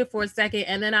sit with it for a second.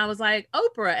 And then I was like,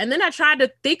 Oprah. And then I tried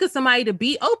to think of somebody to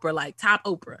beat Oprah, like top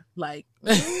Oprah. Like,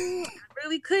 I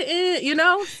really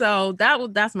couldn't, So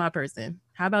that's my person.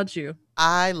 How about you?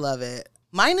 I love it.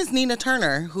 Mine is Nina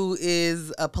Turner, who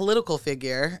is a political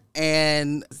figure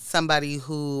and somebody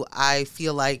who I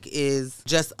feel like is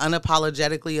just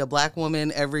unapologetically a Black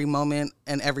woman every moment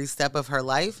and every step of her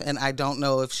life. And I don't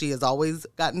know if she has always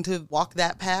gotten to walk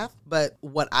that path, but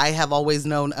what I have always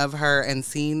known of her and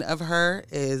seen of her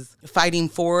is fighting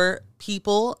for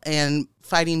people and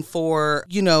fighting for,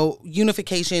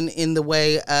 unification in the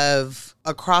way of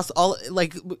across all,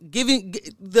 like giving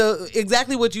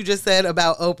exactly what you just said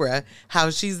about Oprah,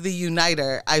 how she's the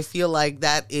uniter. I feel like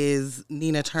that is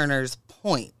Nina Turner's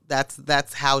point.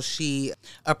 That's how she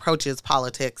approaches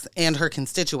politics and her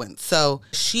constituents. So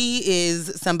she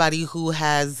is somebody who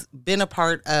has been a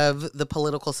part of the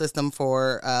political system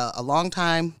for a long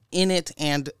time, in it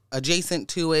and adjacent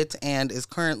to it, and is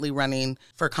currently running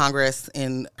for Congress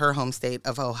in her home state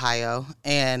of Ohio.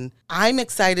 And I'm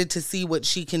excited to see what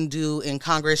she can do in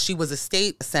Congress. She was a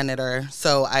state senator,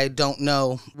 so I don't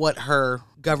know what her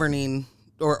governing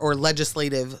or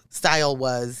legislative style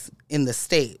was in the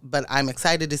state, but I'm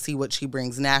excited to see what she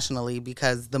brings nationally,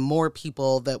 because the more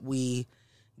people that we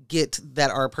get that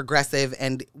are progressive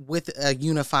and with a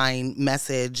unifying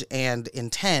message and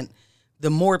intent,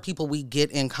 the more people we get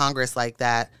in Congress like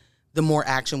that, the more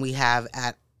action we have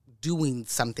at doing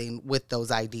something with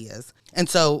those ideas. And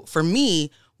so for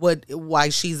me, why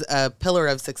she's a pillar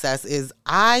of success is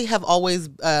I have always,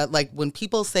 like when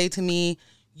people say to me,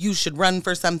 you should run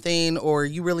for something or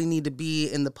you really need to be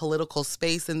in the political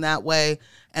space in that way.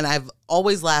 And I've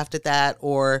always laughed at that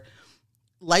or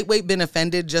lightweight been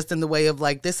offended just in the way of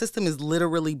like, this system is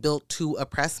literally built to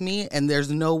oppress me. And there's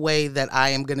no way that I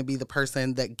am going to be the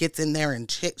person that gets in there and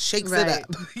shakes it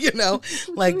up, you know,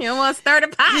 like you want to start a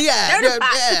pot.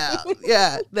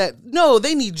 Yeah. That no,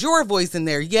 they need your voice in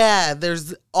there. Yeah.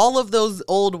 There's all of those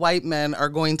old white men are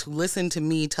going to listen to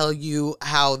me tell you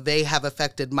how they have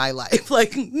affected my life.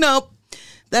 Like, nope,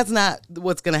 that's not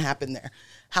what's going to happen there.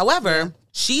 However,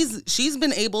 she's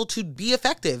been able to be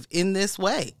effective in this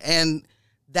way. And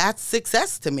that's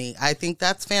success to me. I think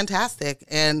that's fantastic.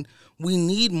 And we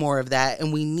need more of that.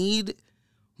 And we need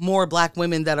more Black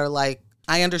women that are like,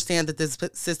 I understand that this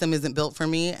system isn't built for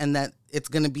me and that it's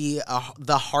going to be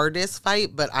the hardest fight,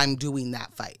 but I'm doing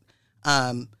that fight.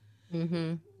 And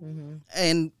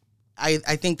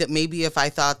I think that maybe if I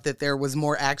thought that there was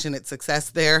more action at success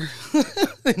there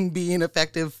and being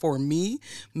effective for me,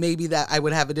 maybe that I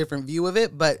would have a different view of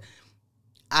it. But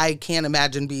I can't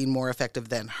imagine being more effective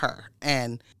than her.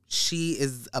 And she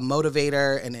is a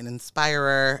motivator and an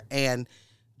inspirer and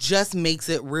just makes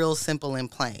it real simple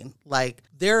and plain. Like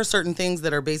there are certain things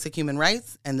that are basic human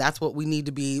rights and that's what we need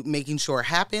to be making sure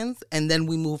happens. And then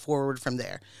we move forward from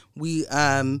there. We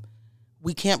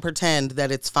can't pretend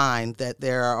that it's fine that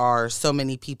there are so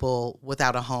many people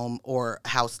without a home or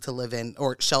house to live in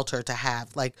or shelter to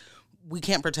have. Like we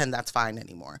can't pretend that's fine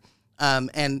anymore.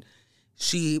 And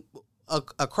she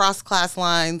across class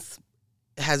lines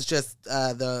has just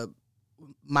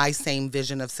my same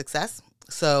vision of success.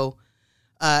 So,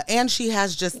 and she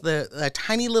has just a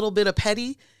tiny little bit of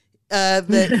petty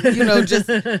that, you know, just,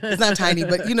 it's not tiny,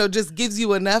 but, you know, just gives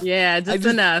you enough. Yeah,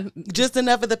 enough. Just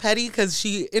enough of the petty because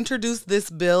she introduced this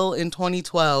bill in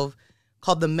 2012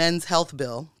 called the Men's Health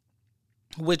Bill,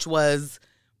 which was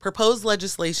proposed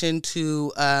legislation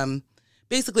to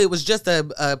basically, it was just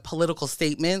a political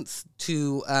statement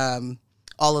to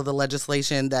all of the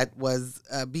legislation that was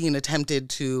being attempted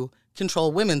to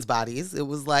control women's bodies. It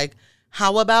was like,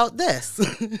 how about this?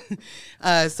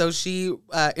 So she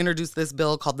introduced this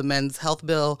bill called the Men's Health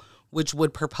Bill, which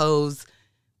would propose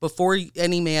before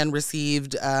any man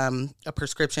received a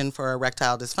prescription for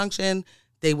erectile dysfunction,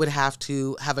 they would have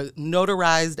to have a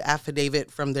notarized affidavit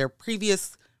from their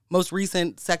most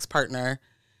recent sex partner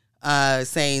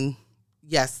saying,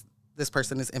 yes, this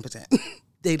person is impotent.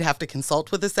 They'd have to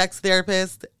consult with a sex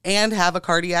therapist and have a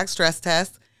cardiac stress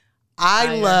test.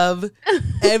 I love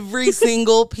every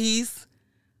single piece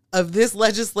of this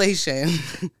legislation.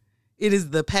 It is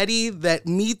the petty that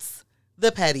meets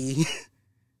the petty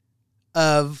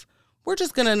of we're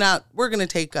going to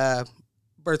take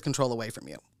birth control away from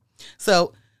you.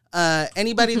 So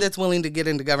anybody that's willing to get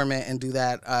into government and do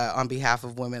that on behalf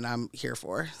of women, I'm here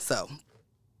for. So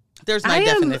there's my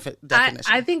definition.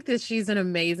 I think that she's an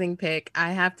amazing pick.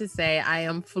 I have to say, I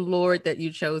am floored that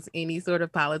you chose any sort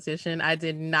of politician. I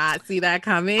did not see that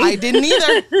coming. I didn't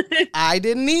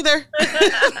either.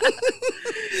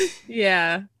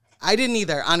 Yeah. I didn't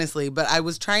either, honestly. But I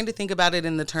was trying to think about it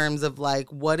in the terms of like,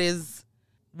 what is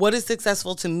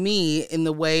successful to me in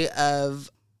the way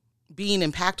of being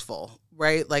impactful,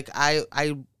 right? Like I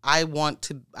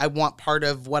want part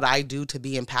of what I do to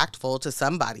be impactful to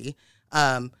somebody.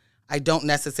 I don't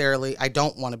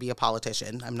want to be a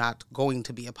politician. I'm not going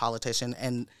to be a politician.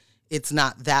 And it's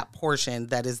not that portion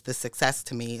that is the success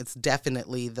to me. It's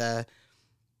definitely the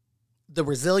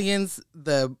resilience,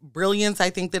 the brilliance I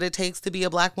think that it takes to be a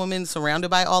Black woman surrounded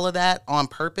by all of that on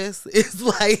purpose is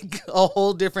like a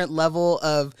whole different level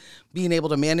of being able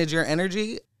to manage your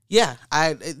energy. Yeah,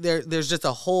 there's just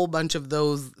a whole bunch of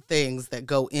those things that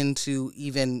go into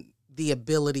even the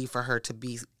ability for her to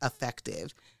be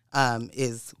effective.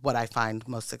 Is what I find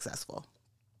most successful.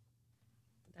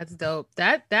 That's dope.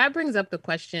 That brings up the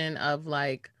question of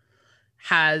like,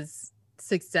 has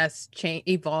success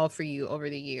evolved for you over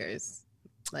the years?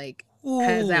 Like,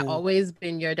 has that always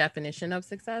been your definition of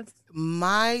success?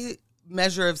 My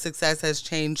measure of success has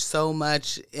changed so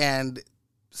much and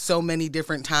so many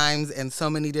different times and so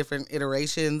many different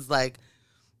iterations. Like,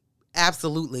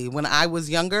 absolutely. When I was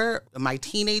younger, my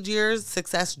teenage years,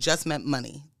 success just meant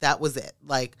money. That was it.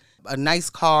 Like a nice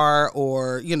car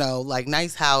or, you know, like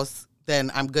nice house,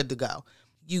 then I'm good to go.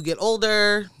 You get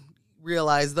older,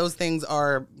 realize those things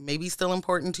are maybe still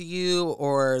important to you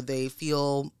or they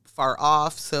feel far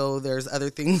off. So there's other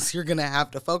things you're going to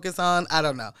have to focus on. I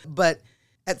don't know. But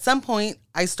at some point,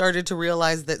 I started to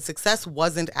realize that success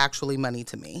wasn't actually money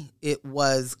to me. It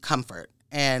was comfort.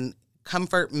 And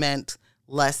comfort meant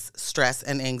less stress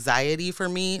and anxiety for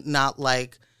me, not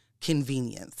like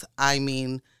convenience. I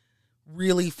mean,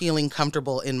 really feeling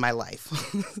comfortable in my life.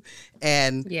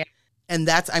 and Yeah. and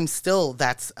that's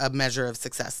a measure of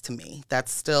success to me.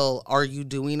 That's still, are you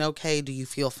doing okay? Do you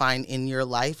feel fine in your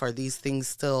life? Are these things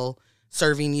still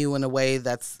serving you in a way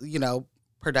that's,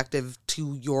 productive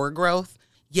to your growth?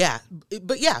 Yeah.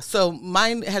 But yeah, so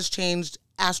mine has changed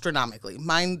astronomically.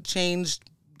 Mine changed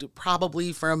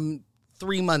probably from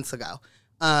 3 months ago.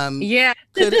 Yeah.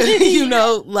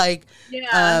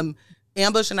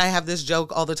 Ambush and I have this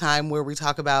joke all the time where we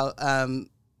talk about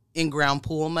in-ground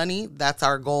pool money. That's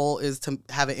our goal, is to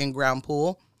have an in-ground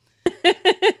pool.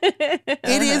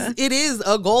 It is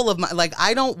a goal of mine. Like,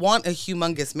 I don't want a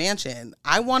humongous mansion.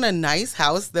 I want a nice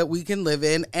house that we can live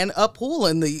in and a pool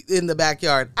in the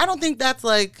backyard. I don't think that's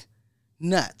like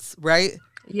nuts, right?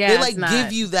 Yeah. They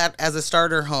give you that as a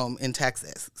starter home in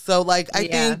Texas. So I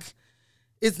think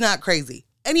it's not crazy.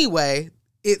 Anyway,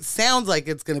 it sounds like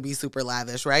it's going to be super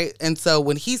lavish, right? And so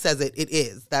when he says it, it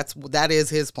is. That is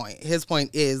his point. His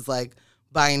point is like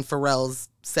buying Pharrell's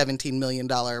 $17 million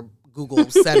Google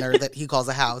Center that he calls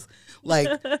a house. Like,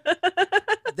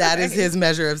 that is his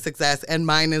measure of success. And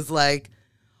mine is like,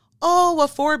 a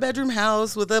 4-bedroom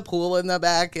house with a pool in the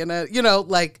back and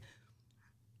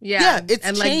yeah, it's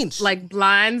and changed. Like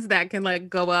blinds that can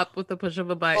go up with the push of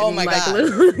a button. Oh my God.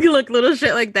 Little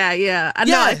shit like that. Yeah, I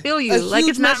know. I feel you. Like,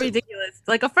 it's not ridiculous.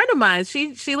 Like, a friend of mine,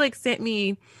 she sent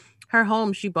me her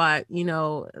home she bought,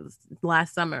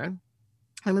 last summer,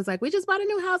 and was like, we just bought a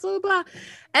new house, blah blah blah,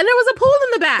 and there was a pool in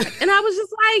the back, and I was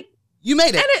just like, you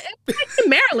made it. And it was in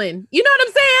Maryland. You know what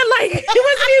I'm saying? Like, it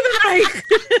wasn't even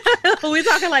like we're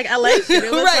talking like LA shit.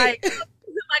 It was right.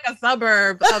 like a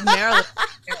suburb of Maryland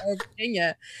or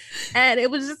Virginia. And it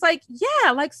was just like,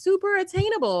 yeah, like super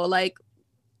attainable. Like,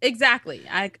 exactly.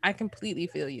 I completely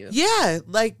feel you. Yeah.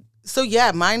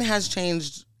 Mine has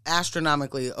changed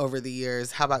astronomically over the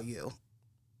years. How about you?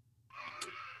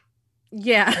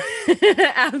 Yeah,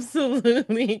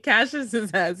 absolutely.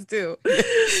 Cassius's has too.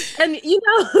 And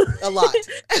a lot.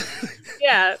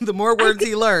 Yeah. The more words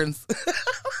he learns.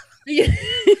 Yeah.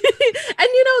 And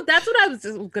that's what I was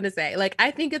just gonna say. Like, I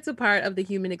think it's a part of the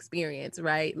human experience,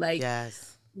 right? Like,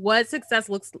 yes, what success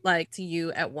looks like to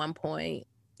you at one point,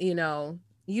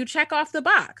 you check off the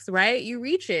box, right? You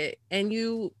reach it, and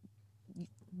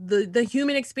the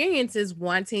human experience is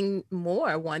wanting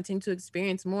more, wanting to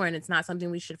experience more, and it's not something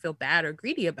we should feel bad or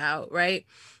greedy about, right?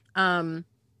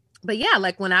 But yeah,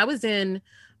 like when I was in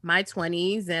my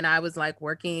 20s and I was like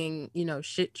working,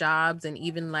 shit jobs, and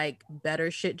even like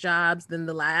better shit jobs than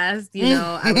the last,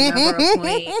 I remember a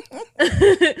point.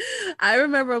 I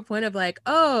remember a point of like,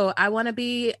 oh, I want to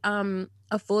be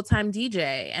a full-time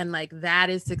DJ, and like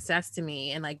that is success to me,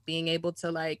 and like being able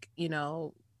to like,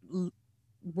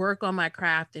 work on my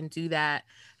craft and do that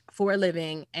for a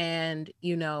living, and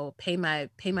pay my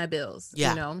bills.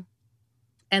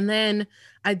 And then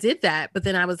I did that, but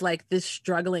then I was like this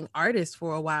struggling artist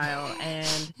for a while,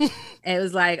 and it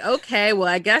was like, okay, well,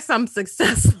 I guess I'm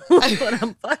successful, but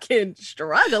I'm fucking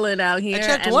struggling out here. I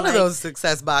checked one of those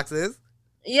success boxes.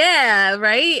 Yeah,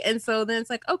 right. And so then it's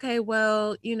like, okay,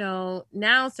 well,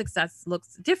 now success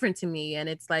looks different to me, and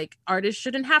it's like artists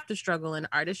shouldn't have to struggle, and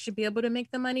artists should be able to make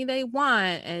the money they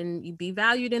want and be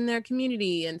valued in their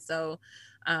community. And so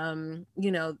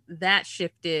that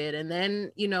shifted. And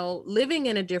then, living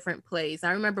in a different place.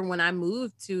 I remember when I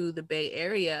moved to the Bay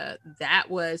Area, that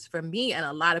was for me and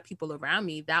a lot of people around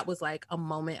me, that was like a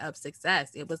moment of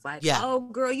success. It was like, oh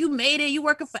girl, you made it. You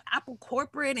working for Apple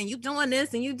corporate, and you doing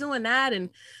this and you doing that. And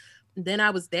then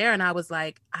I was there and I was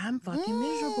like, I'm fucking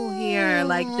miserable here.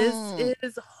 Like, this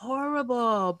is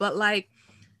horrible. But like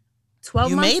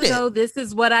 12 months ago, this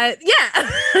is what I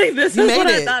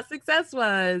thought success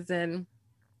was. And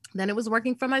then it was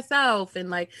working for myself, and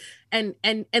like, and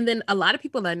then a lot of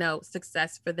people I know,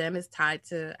 success for them is tied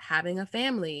to having a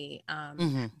family,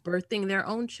 birthing their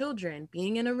own children,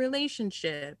 being in a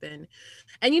relationship, and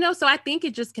so I think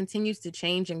it just continues to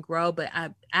change and grow. But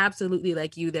I absolutely,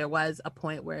 like you, there was a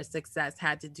point where success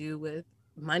had to do with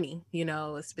money,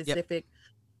 a specific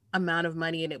amount of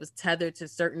money, and it was tethered to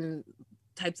certain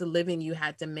types of living you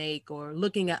had to make, or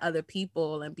looking at other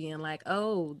people and being like,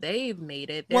 oh, they've made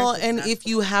it. Well, and if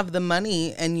you have the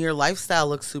money and your lifestyle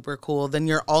looks super cool, then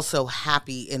you're also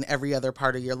happy in every other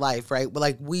part of your life, right?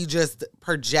 Like, we just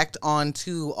project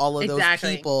onto all of those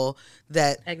people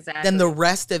that then the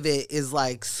rest of it is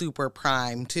like super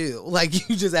prime too. Like,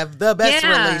 you just have the best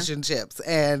relationships,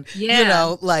 and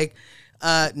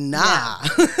Nah.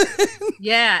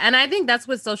 Yeah, and I think that's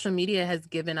what social media has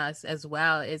given us as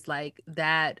well, is like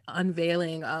that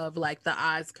unveiling of like the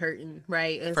Oz curtain,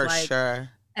 right? It's For like sure.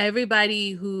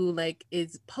 everybody who like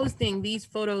is posting these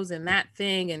photos and that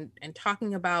thing and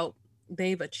talking about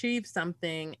they've achieved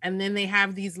something, and then they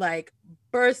have these like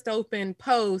burst open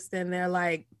posts and they're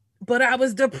like, but I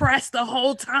was depressed the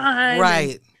whole time.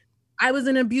 Right. I was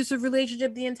in an abusive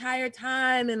relationship the entire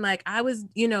time, and like I was,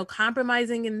 you know,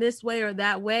 compromising in this way or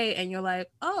that way. And you're like,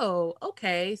 oh,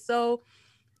 okay. So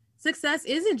success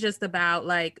isn't just about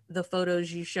like the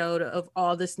photos you showed of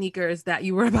all the sneakers that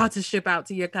you were about to ship out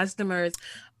to your customers,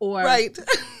 or Right.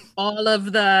 all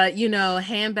of the, you know,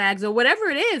 handbags or whatever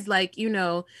it is, like, you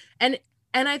know. And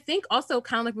I think also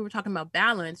kind of like we were talking about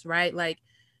balance, right? Like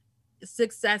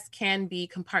success can be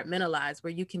compartmentalized,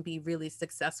 where you can be really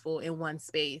successful in one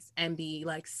space and be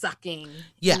like sucking in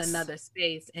Yes. another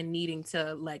space and needing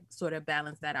to like sort of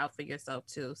balance that out for yourself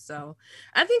too. So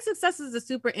I think success is a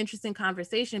super interesting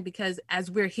conversation, because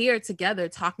as we're here together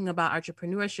talking about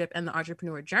entrepreneurship and the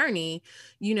entrepreneur journey,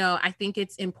 you know, I think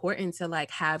it's important to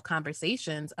like have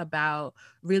conversations about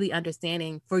really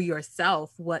understanding for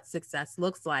yourself what success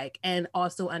looks like, and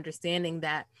also understanding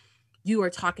that you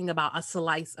are talking about a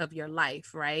slice of your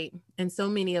life, right? And so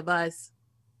many of us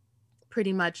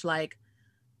pretty much like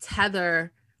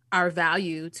tether our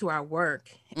value to our work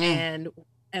and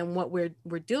what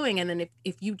we're doing. And then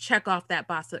if you check off that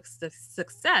box of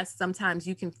success, sometimes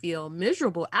you can feel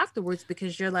miserable afterwards,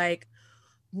 because you're like,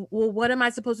 well, what am I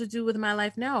supposed to do with my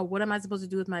life now? What am I supposed to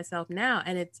do with myself now?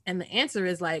 And the answer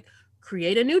is like,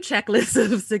 create a new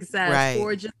checklist of success, Right.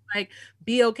 or just like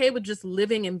be okay with just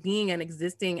living and being and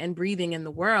existing and breathing in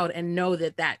the world, and know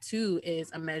that that too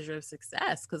is a measure of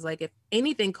success. Because like if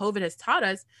anything COVID has taught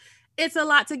us, it's a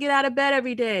lot to get out of bed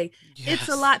every day. Yes. It's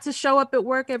a lot to show up at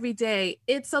work every day.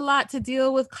 It's a lot to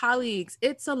deal with colleagues.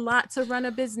 It's a lot to run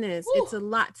a business. Woo. It's a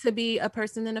lot to be a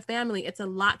person in a family. It's a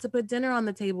lot to put dinner on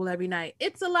the table every night.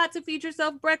 It's a lot to feed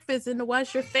yourself breakfast and to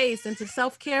wash your face and to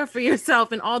self-care for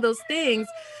yourself and all those things.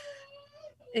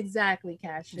 Exactly,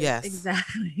 Cassius. Yes.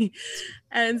 Exactly.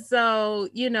 And so,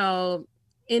 you know,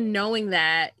 in knowing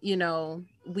that, you know,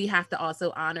 we have to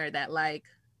also honor that like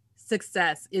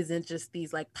success isn't just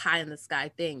these like pie in the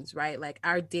sky things, right? Like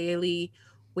our daily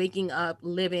waking up,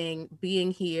 living,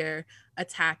 being here,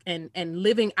 attack and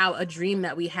living out a dream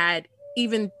that we had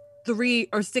even 3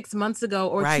 or 6 months ago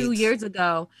or Right. 2 years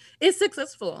ago is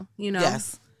successful, you know?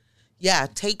 Yes. Yeah.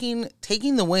 Taking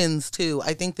the wins too.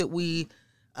 I think that we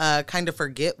kind of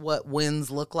forget what wins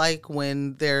look like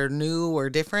when they're new or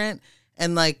different.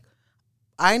 And like,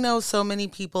 I know so many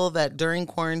people that during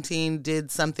quarantine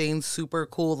did something super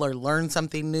cool or learned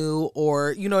something new,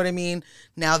 or, you know what I mean?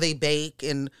 Now they bake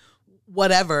and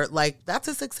whatever. Like that's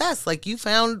a success. Like you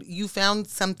found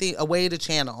something, a way to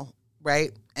channel,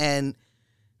 right? And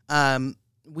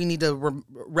we need to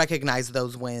recognize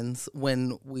those wins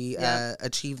when we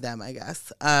achieve them, I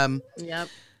guess. Yep.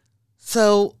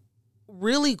 So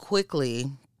really quickly,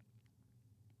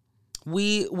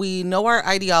 we know our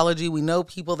ideology. We know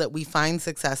people that we find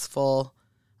successful,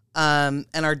 and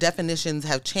our definitions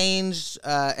have changed,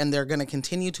 and they're going to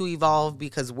continue to evolve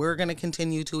because we're going to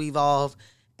continue to evolve,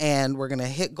 and we're going to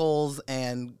hit goals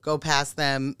and go past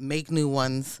them, make new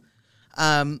ones.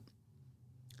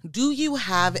 Do you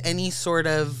have any sort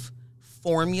of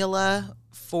formula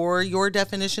for your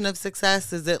definition of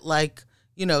success? Is it like,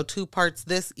 you know, 2 parts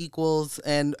this equals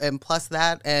and plus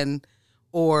that, and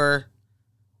or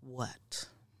what?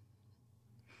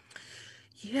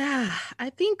 Yeah, I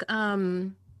think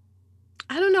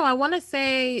I don't know, I want to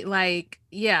say like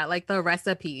like the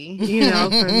recipe, you know,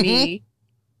 for me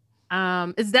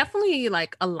it's definitely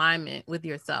like alignment with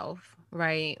yourself,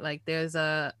 right? Like there's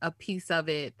a piece of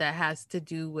it that has to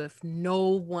do with no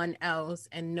one else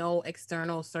and no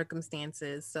external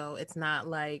circumstances. So it's not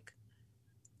like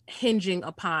hinging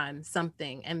upon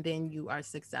something and then you are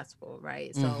successful,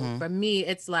 right? So for me,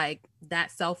 it's like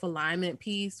that self-alignment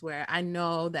piece where I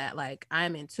know that like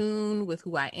I'm in tune with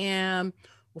who I am,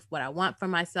 with what I want for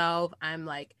myself. I'm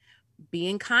like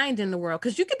being kind in the world,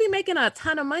 because you could be making a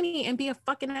ton of money and be a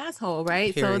fucking asshole,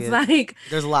 right? Period. So it's like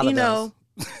there's a lot you of know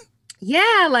those.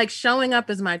 yeah, like showing up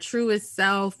as my truest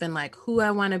self and like who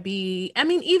I want to be. I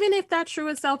mean, even if that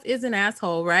truest self is an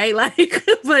asshole, right? Like,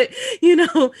 but you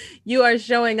know, you are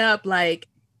showing up like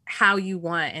how you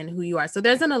want and who you are. So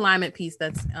there's an alignment piece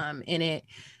that's in it.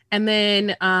 And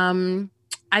then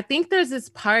I think there's this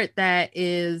part that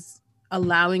is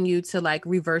allowing you to like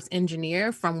reverse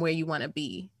engineer from where you want to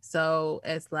be. So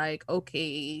it's like,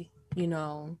 okay, you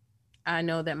know, I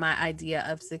know that my idea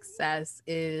of success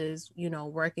is, you know,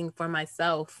 working for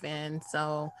myself. And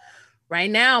so right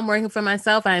now I'm working for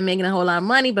myself. I'm making a whole lot of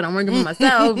money, but I'm working for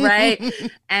myself, right?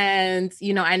 And,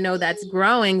 you know, I know that's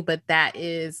growing, but that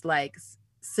is like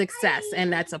success.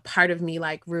 And that's a part of me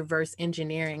like reverse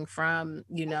engineering from,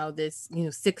 you know, this, you know,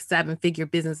 6-7 figure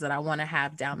business that I want to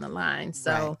have down the line.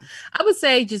 So I would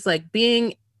say just like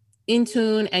being in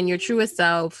tune and your truest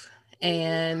self,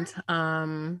 and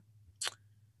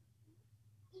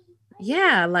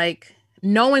yeah, like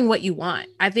knowing what you want.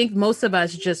 I think most of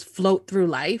us just float through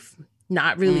life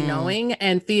not really knowing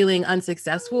and feeling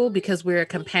unsuccessful because we're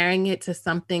comparing it to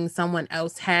something someone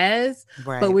else has,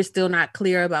 but we're still not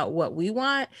clear about what we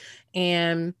want.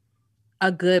 And a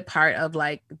good part of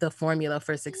like the formula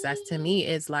for success to me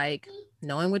is like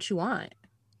knowing what you want.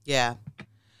 Yeah.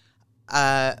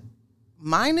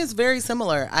 Mine is very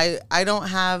similar. I don't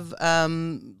have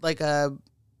like a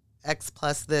X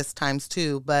plus this times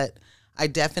 2, but I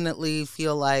definitely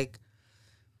feel like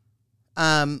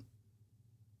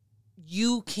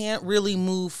you can't really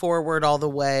move forward all the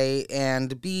way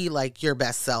and be like your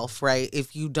best self, right?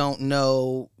 If you don't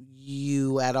know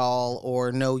you at all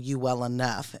or know you well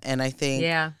enough. And I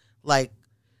think like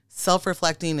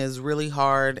self-reflecting is really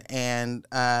hard and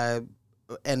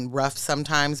rough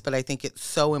sometimes, but I think it's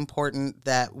so important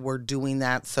that we're doing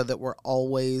that so that we're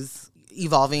always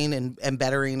evolving and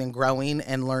bettering and growing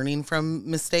and learning from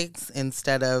mistakes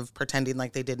instead of pretending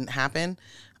like they didn't happen.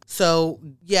 So,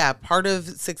 yeah, part of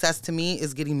success to me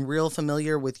is getting real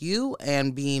familiar with you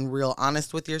and being real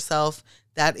honest with yourself.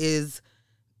 That is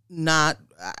not,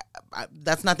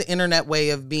 that's not the internet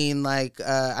way of being like,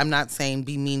 I'm not saying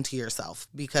be mean to yourself,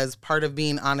 because part of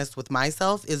being honest with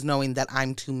myself is knowing that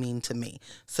I'm too mean to me.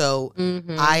 So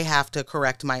I have to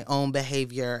correct my own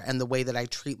behavior and the way that I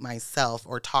treat myself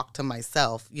or talk to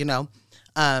myself, you know?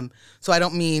 So I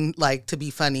don't mean like to be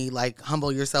funny, like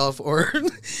humble yourself or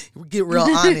get real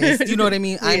honest. You know what I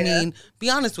mean? Yeah. I mean, be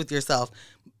honest with yourself.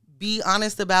 Be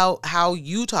honest about how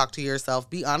you talk to yourself.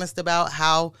 Be honest about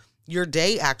how your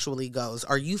day actually goes.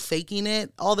 Are you faking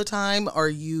it all the time? Are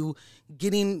you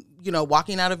getting, you know,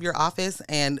 walking out of your office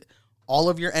and all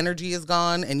of your energy is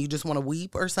gone and you just want to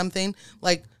weep or something?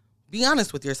 Like, be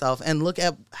honest with yourself and look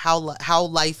at how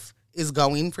life is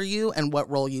going for you and what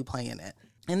role you play in it.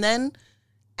 And then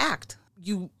act.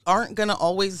 You aren't going to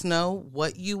always know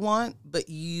what you want, but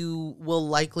you will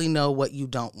likely know what you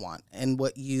don't want and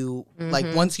what you like.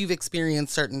 Once you've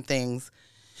experienced certain things,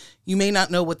 you may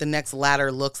not know what the next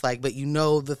ladder looks like, but you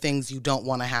know the things you don't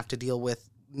want to have to deal with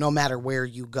no matter where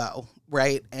you go,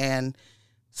 right? And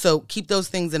so keep those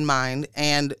things in mind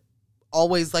and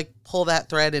always like pull that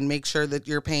thread and make sure that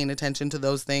you're paying attention to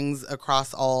those things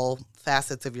across all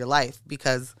facets of your life,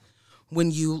 because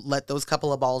when you let those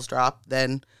couple of balls drop,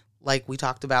 then like we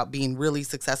talked about being really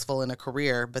successful in a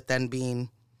career, but then being,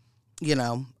 you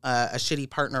know, a shitty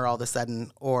partner all of a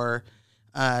sudden, or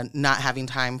not having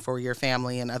time for your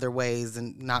family in other ways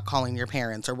and not calling your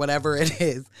parents or whatever it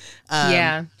is.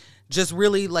 Just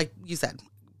really, like you said,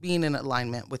 being in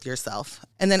alignment with yourself,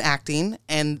 and then acting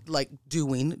and like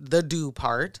doing the do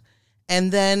part.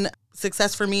 And then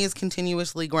success for me is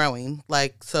continuously growing.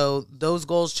 Like, so those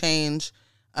goals change.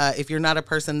 If you're not a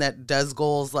person that does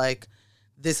goals like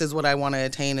this is what I want to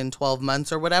attain in 12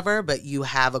 months or whatever, but you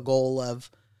have a goal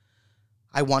of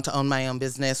I want to own my own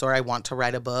business or I want to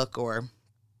write a book or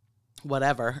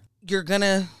whatever, you're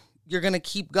gonna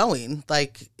keep going.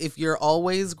 Like if you're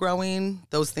always growing,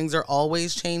 those things are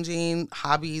always changing.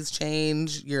 Hobbies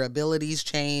change, your abilities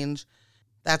change.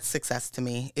 That's success to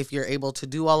me. If you're able to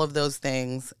do all of those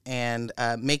things and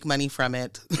make money from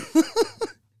it,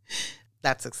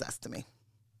 that's success to me.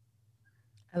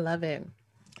 I love it.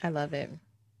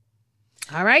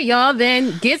 All right, y'all,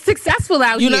 then get successful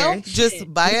out here. You know,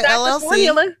 just buy an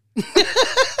LLC.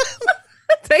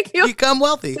 Take you become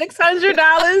wealthy.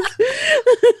 $600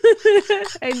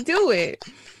 and do it.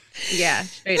 Yeah,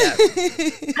 straight up.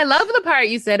 I love the part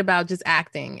you said about just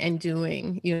acting and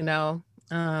doing, you know.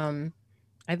 I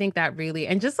think that really,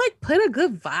 and just like put a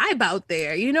good vibe out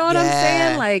there. You know what I'm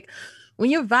saying? Like when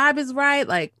your vibe is right,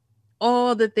 like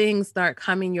all the things start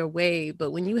coming your way.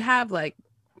 But when you have like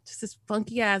just this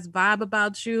funky ass vibe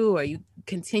about you, or you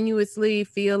continuously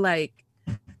feel like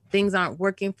things aren't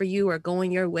working for you or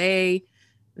going your way,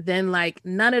 then like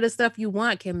none of the stuff you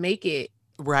want can make it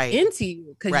into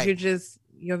you, because you're just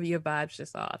your vibe's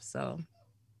just off. So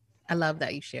I love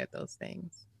that you shared those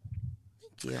things.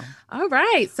 Thank you. All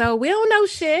right, so we don't know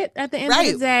shit at the end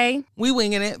of the day. We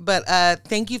winging it, but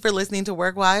thank you for listening to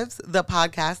Work Wives, the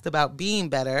podcast about being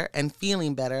better and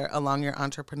feeling better along your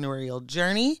entrepreneurial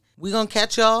journey. We're gonna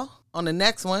catch y'all on the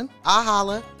next one. I'll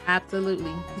holla.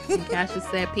 Absolutely. And Cassius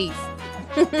said peace.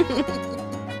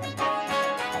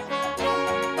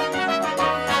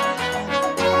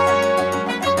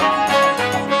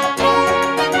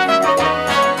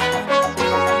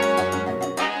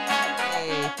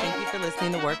 for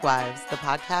listening to Work Wives, the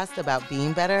podcast about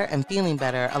being better and feeling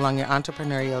better along your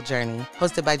entrepreneurial journey.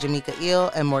 Hosted by Jamaica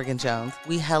Eel and Morgan Jones.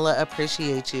 We hella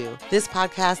appreciate you. This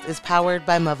podcast is powered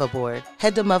by Movaboard.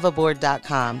 Head to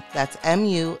movaboard.com. That's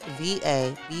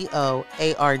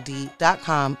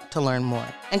MUVABOARD.com to learn more.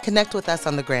 And connect with us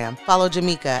on the gram. Follow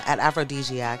Jamaica at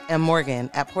Aphrodisiac and Morgan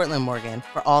at Portland Morgan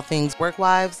for all things Work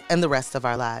Wives and the rest of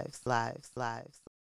our lives.